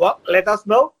successful, well, let us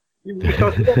know.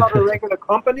 Because we're not a regular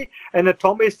company, and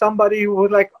Tommy is somebody who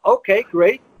was like, okay,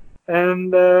 great.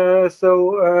 And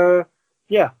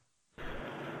yeah.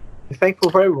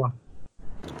 Thankful for everyone.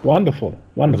 Wonderful.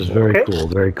 This is very cool.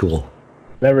 Very cool.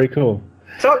 Very cool.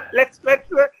 So let's make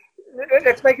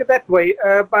it that way.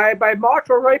 By March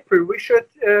or April, we should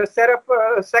set up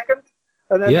a second.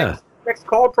 Next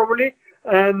call probably,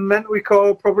 and then we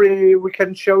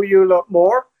can show you a lot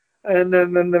more, and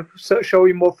then show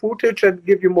you more footage and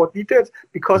give you more details.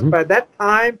 Because by that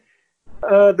time,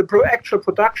 the actual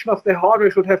production of the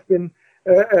hardware should have been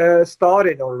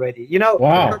started already. You know,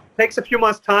 it takes a few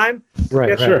months' time to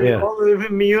get all the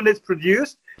units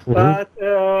produced, but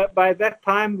by that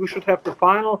time we should have the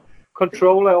final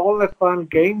controller, all the final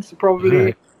games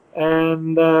probably,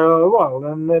 and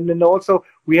and then also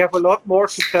we have a lot more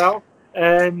to tell,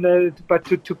 and but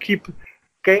to keep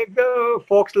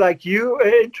folks like you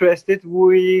interested,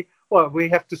 we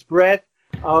have to spread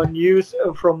our news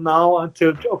from now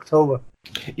until October.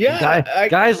 Yeah,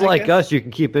 guys like us, you can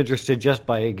keep interested just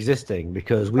by existing,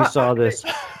 because we saw this.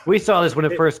 We saw this when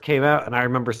it first came out, and I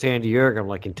remember saying to Jürgen, I'm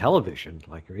like, in television,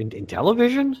 like in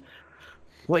television.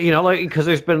 Well, you know, like, because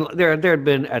there had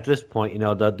been at this point, you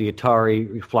know, the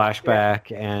Atari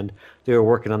flashback, and they were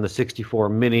working on the 64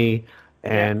 Mini,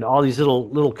 and all these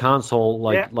little console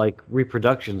like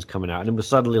reproductions coming out, and it was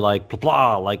suddenly like blah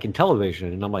blah, like in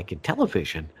television, and I'm like, in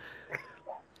television.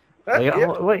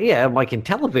 I'm like, in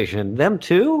television, them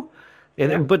too?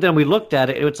 But then we looked at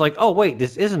it, and it's like, oh, wait,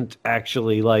 this isn't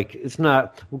actually, like, it's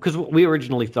not, because we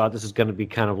originally thought this is going to be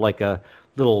kind of like a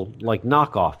little, like,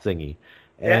 knockoff thingy.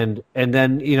 And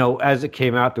then, you know, as it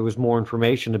came out, there was more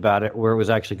information about it, where it was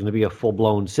actually going to be a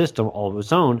full-blown system all of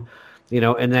its own, you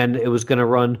know, and then it was going to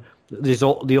run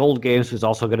the old games was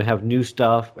also going to have new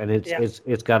stuff, and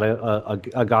it's got a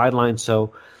guideline,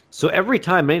 So every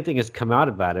time anything has come out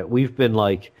about it, we've been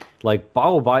like,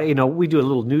 you know, we do a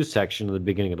little news section at the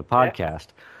beginning of the podcast,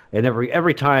 and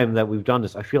every time that we've done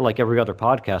this, I feel like every other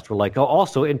podcast we're like, oh,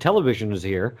 also Intellivision is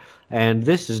here, and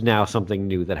this is now something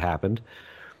new that happened,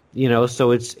 you know.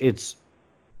 So it's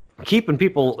keeping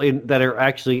people that are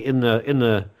actually in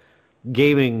the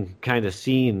gaming kind of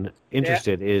scene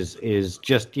interested is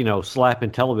just, you know,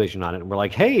 slapping television on it, and we're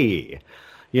like, hey,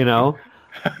 you know.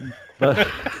 But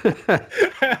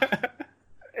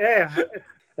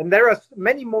and there are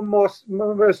many more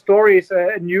stories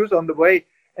and news on the way.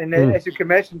 And as you can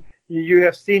imagine, you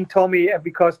have seen Tommy,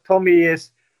 because Tommy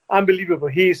is unbelievable.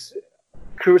 He's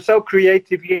so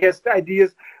creative. He has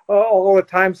ideas all the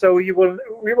time. So we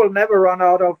will never run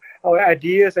out of our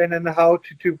ideas and how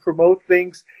to promote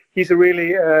things. He's a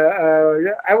really,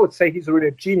 I would say he's really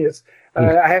a genius.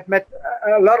 I have met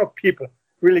a lot of people,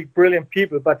 really brilliant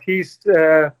people, but he's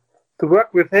to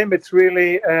work with him, it's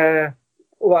really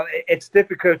it's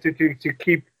difficult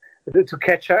to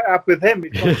catch up with him,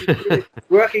 because he's really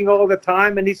working all the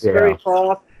time, and he's very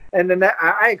fast. And then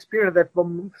I experienced that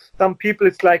from some people.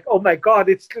 It's like, oh my God,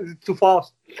 it's too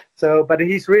fast. So, but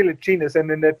he's really a genius, and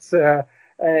then that's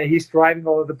he's driving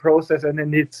all of the process, and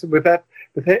then it's with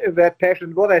that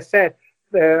passion. What I said,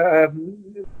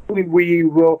 we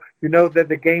will, you know, that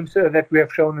the games that we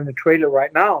have shown in the trailer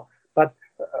right now, but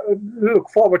look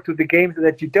forward to the games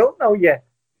that you don't know yet,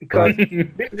 because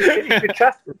if you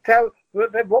just tell,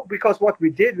 because what we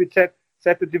did, we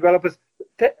said to developers,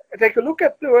 take a look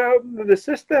at the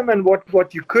system and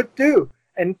what you could do,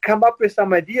 and come up with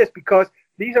some ideas, because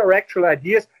these are actual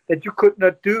ideas that you could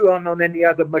not do on any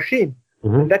other machine.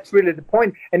 And that's really the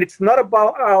point. And it's not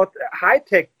about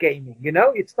high-tech gaming, you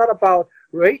know, it's not about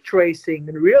ray tracing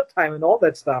and real time and all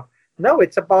that stuff. No,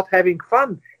 it's about having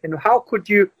fun. And how could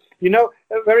you, you know,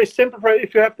 very simple,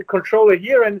 if you have the controller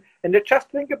here, and just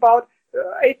think about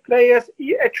 8 players,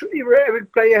 every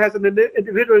player has an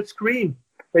individual screen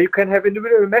where you can have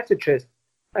individual messages,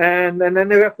 and then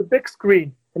you have the big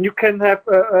screen, and you can have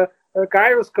a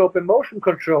gyroscope and motion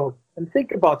control, and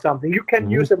think about something. You can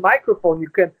use a microphone, you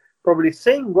can probably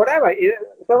sing, whatever.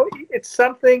 So it's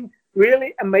something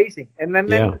really amazing. And then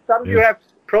you have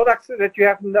products that you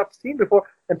have not seen before,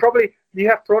 and probably you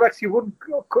have products you wouldn't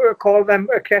call them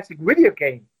a classic video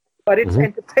game, but it's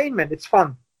entertainment, it's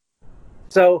fun.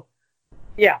 So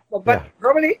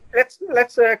probably let's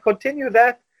continue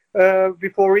that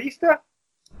before Easter,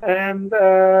 and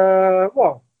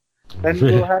Then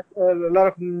we'll have a lot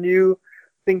of new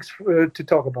things to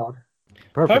talk about.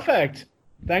 Perfect.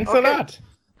 Thanks a lot.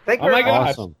 Thank you. Oh my God.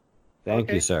 Awesome.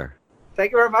 Thank you, sir.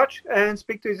 Thank you very much, and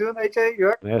speak to you soon, AJ.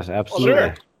 Jörg. Yes, absolutely.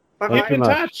 Sure. Bye-bye. Keep in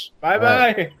touch.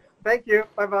 Bye-bye. Thank you.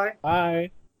 Bye-bye.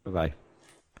 Bye. Bye-bye.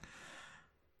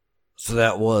 So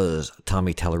that was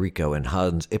Tommy Tallarico and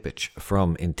Hans Ippich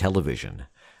from Intellivision.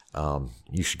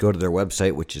 You should go to their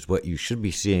website, which is what you should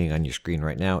be seeing on your screen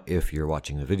right now if you're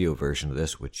watching the video version of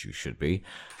this, which you should be.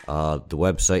 The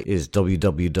website is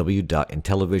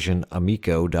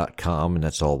www.intellivisionamico.com, and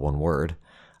that's all one word.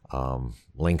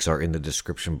 Links are in the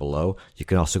description below. You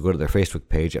can also go to their Facebook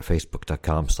page at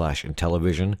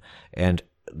facebook.com/Intellivision and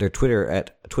their Twitter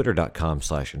at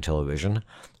twitter.com/Intellivision.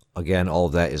 Again, all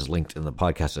of that is linked in the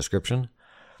podcast description.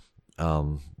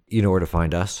 You know where to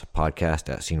find us,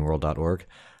 podcast@sceneworld.org,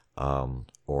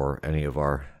 or any of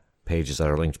our pages that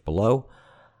are linked below.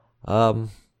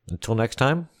 Until next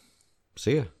time,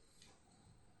 see ya.